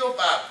think you'll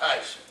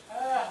bypass it?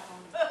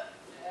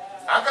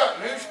 I got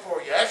news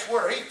for you. That's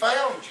where he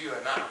found you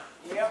and I.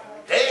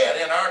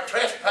 Dead in our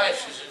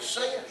trespasses and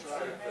sins.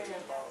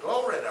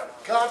 Glory to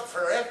God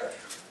forever.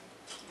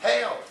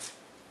 Hell,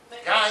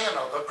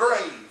 Gehenna, the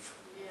grave.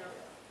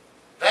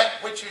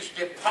 That which is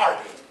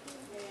departed.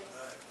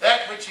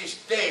 That which is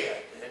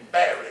dead and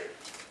buried.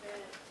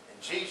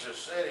 And Jesus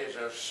said as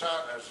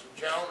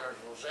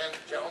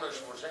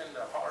Jonas was in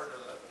the heart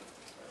of the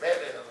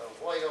belly of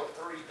the whale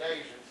 3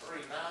 days and 3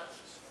 nights,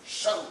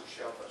 so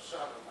shall the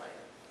Son of Man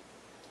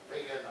be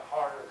in the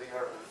heart of the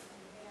earth.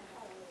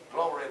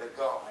 Glory to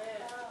God.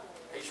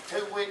 There's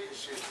two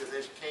witnesses to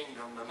this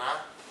kingdom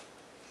tonight.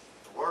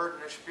 The Word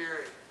and the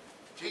Spirit.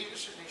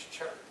 Jesus and his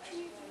church.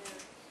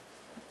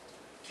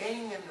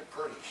 King and the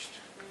priest.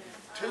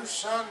 Two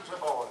sons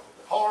of oil.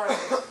 Pouring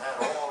that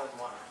oil and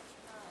wine.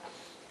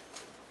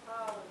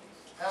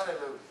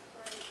 Hallelujah.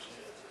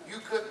 You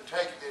couldn't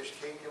take this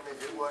kingdom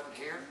if it wasn't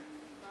here.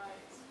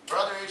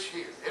 Brother, it's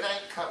here. It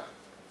ain't coming.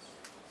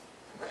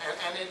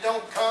 And it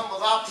don't come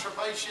with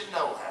observation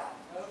know-how.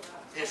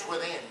 It's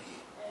within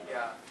you.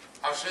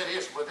 I said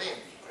it's within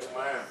you.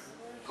 Amen.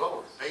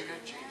 Glory be to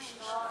Jesus.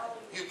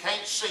 You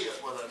can't see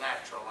it with a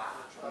natural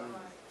eye.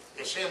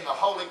 It's in the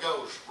Holy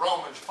Ghost.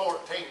 Romans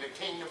 14, the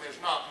kingdom is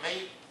not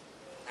meat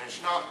and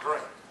it's not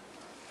drink,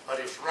 but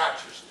it's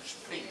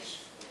righteousness,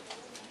 peace,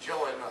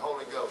 joy in the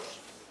Holy Ghost.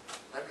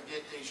 Let me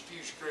get these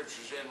few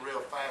scriptures in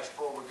real fast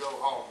before we go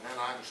home. Then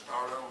I can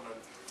start on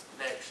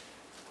the next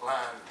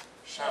line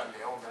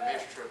Sunday on the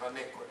mystery of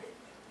iniquity.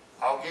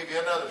 I'll give you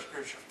another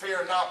scripture.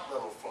 Fear not,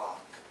 little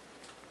flock.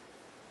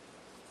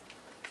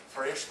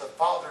 For it's the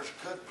Father's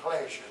good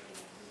pleasure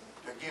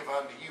to give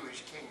unto you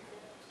his kingdom.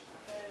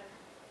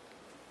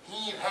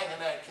 He ain't hanging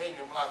that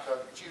kingdom like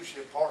a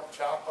juicy pork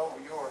chop over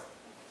your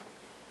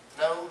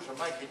nose and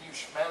making you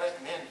smell it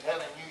and then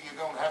telling you you're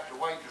going to have to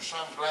wait till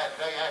some glad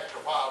day after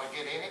a while to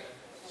get in it.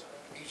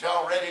 He's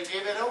already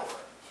given it over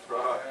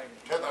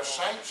to the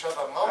saints of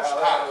the Most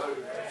High.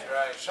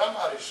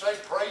 Somebody say,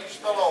 praise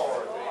the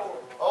Lord.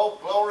 Oh,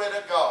 glory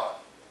to God.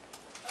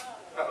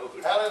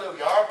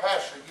 Hallelujah. Our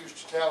pastor used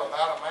to tell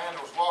about a man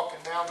that was walking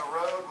down the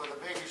road with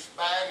the biggest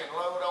bag and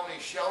load on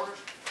his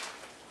shoulders.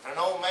 And an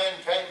old man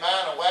came by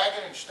in a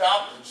wagon and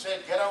stopped and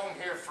said, get on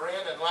here,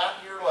 friend, and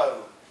lighten your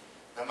load.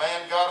 The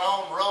man got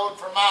on, rode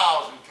for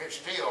miles, and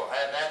still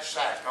had that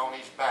sack on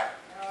his back.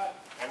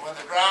 And when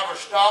the driver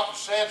stopped and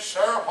said,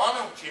 sir, why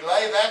don't you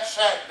lay that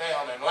sack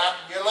down and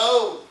lighten your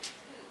load?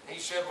 He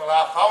said, well,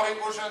 I thought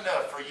it was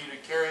enough for you to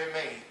carry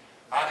me.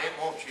 I didn't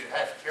want you to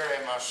have to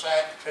carry my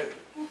sack too.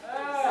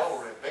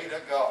 Glory be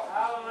to God.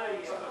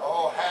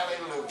 Oh,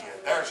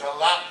 hallelujah. There's a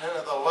lightening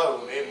of the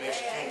load in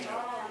this kingdom.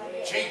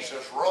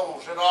 Jesus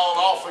rolls it all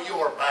off of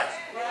your back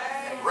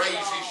and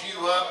raises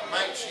you up and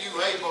makes you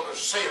able to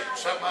sit.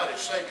 Somebody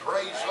say,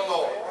 praise the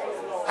Lord.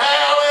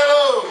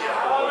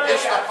 Hallelujah.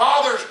 It's the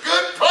Father's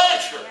good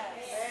pleasure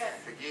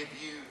to give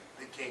you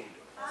the kingdom.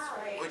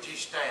 Would you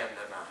stand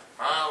tonight?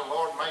 My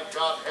Lord, may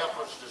God help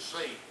us to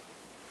see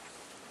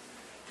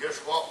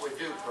just what we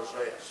do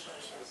possess,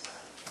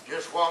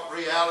 just what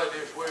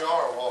realities we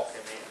are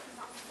walking in,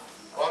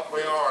 what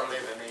we are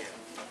living in.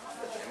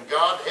 And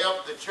God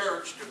help the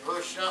church to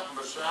push something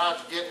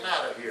besides getting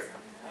out of here.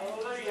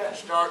 And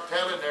start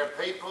telling their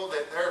people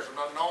that there's an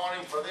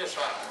anointing for this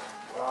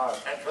hour,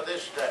 and for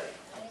this day,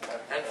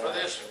 and for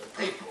this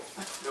people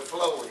to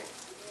flow in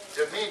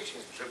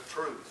dimensions of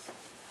truth.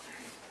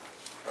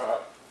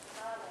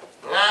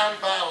 Line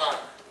by line,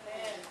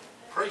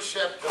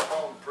 precept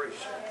upon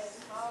precept.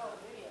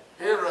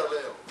 Here a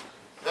little,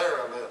 there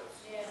a little.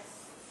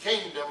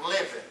 Kingdom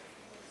living,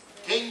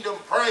 kingdom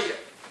praying,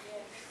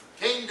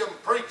 kingdom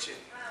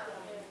preaching,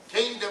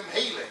 kingdom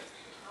healing,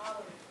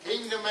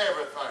 kingdom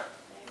everything.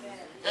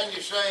 Can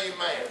you say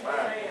amen?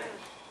 Amen.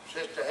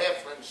 Sister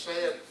Heflin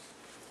said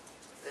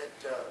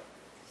that,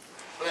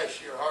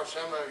 bless your heart,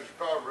 some of you's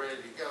probably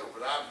ready to go,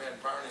 but I've been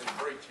burning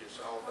preaches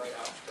all day.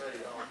 I've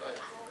studied all day.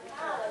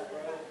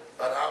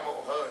 But I'm going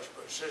to hush.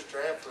 But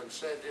Sister Heflin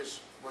said this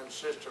when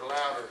Sister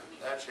Louder,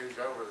 that's who's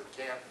over the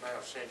camp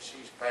now since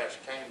she's passed,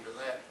 came to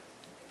that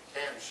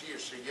camp. She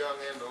is so young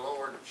in the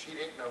Lord, she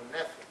didn't know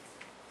nothing.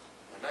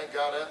 And they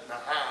got up in the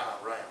high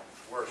rounds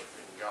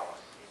worshiping God.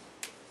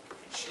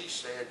 And she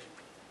said,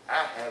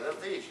 I had a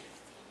vision.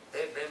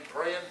 They'd been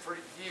praying for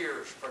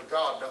years for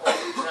God to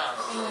open China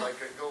so they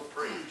could go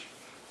preach.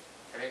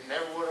 And it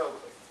never would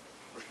open.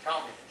 It was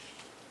communist.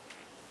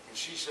 And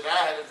she said,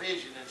 I had a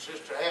vision. And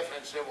Sister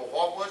Heflin said, well,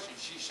 what was it?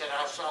 She said,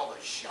 I saw the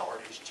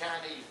shortest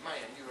Chinese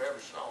man you ever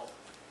saw.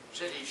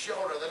 Said he's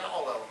shorter than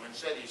all of them. And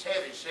said he's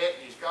heavy set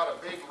and he's got a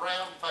big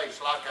round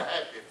face like a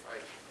happy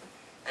face.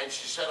 And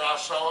she said, I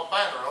saw a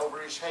banner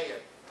over his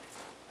head.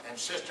 And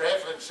Sister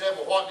Heflin said,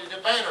 well, what did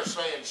the banner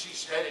say? And she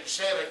said, it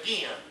said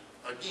again.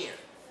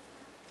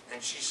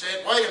 And she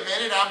said, wait a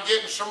minute, I'm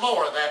getting some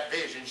more of that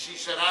vision. She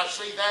said, I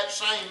see that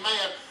same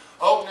man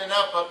opening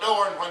up a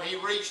door, and when he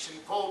reached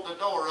and pulled the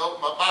door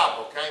open, a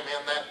Bible came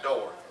in that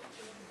door.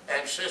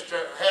 And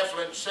Sister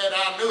Heflin said,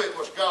 I knew it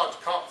was God's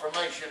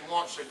confirmation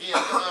once again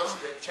to us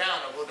that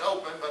China would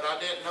open, but I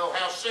didn't know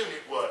how soon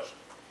it was.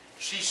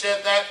 She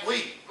said that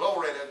week,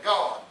 glory to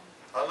God,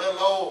 a little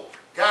old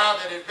guy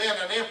that had been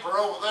an emperor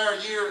over there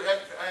years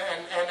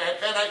and had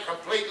been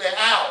completely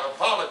out of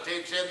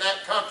politics in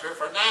that country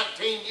for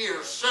 19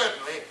 years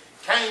suddenly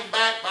came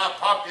back by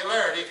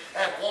popularity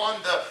and won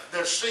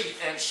the seat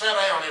and sat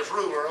down as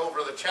ruler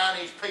over the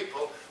Chinese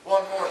people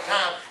one more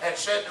time, and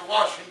said the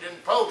Washington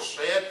Post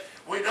said,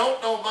 we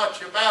don't know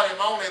much about him,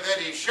 only that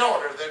he's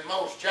shorter than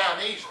most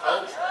Chinese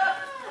folks.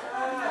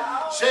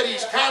 Said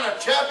he's kind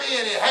of chubby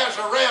and he has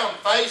a round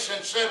face,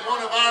 and said one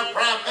of our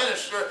prime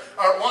minister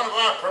or one of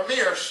our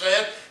premiers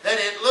said that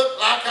it looked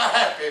like a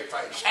happy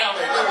face.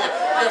 Hallelujah.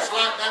 Just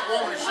like that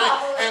woman said.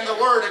 And the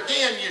word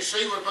again, you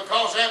see, was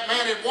because that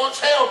man had once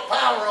held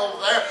power over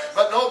there,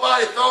 but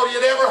nobody thought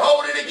he'd ever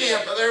hold it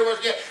again. But there was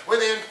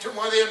within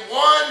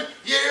 1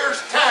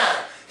 year's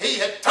time, he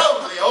had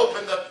totally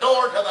opened the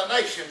door to the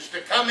nations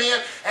to come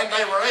in, and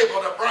they were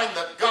able to bring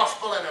the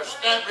gospel and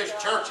establish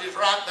churches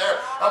right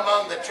there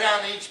among the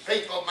Chinese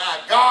people,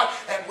 my God.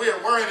 And we're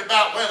worried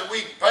about whether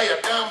we can pay a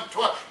dumb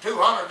 $200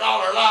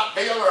 light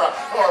bill or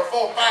a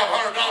 $400,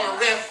 $500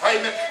 rent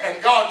payment,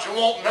 and God's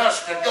wanting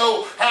us to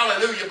go,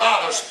 hallelujah,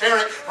 by the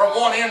Spirit from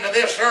one end of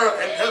this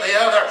earth into the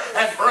other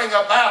and bring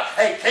about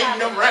a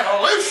kingdom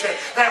revolution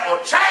that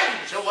will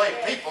change the way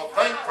people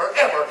think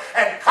forever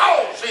and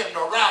cause them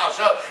to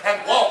rise up and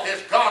walk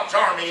as God's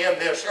army in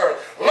this earth.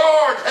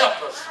 Lord,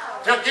 help us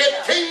to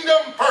get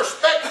kingdom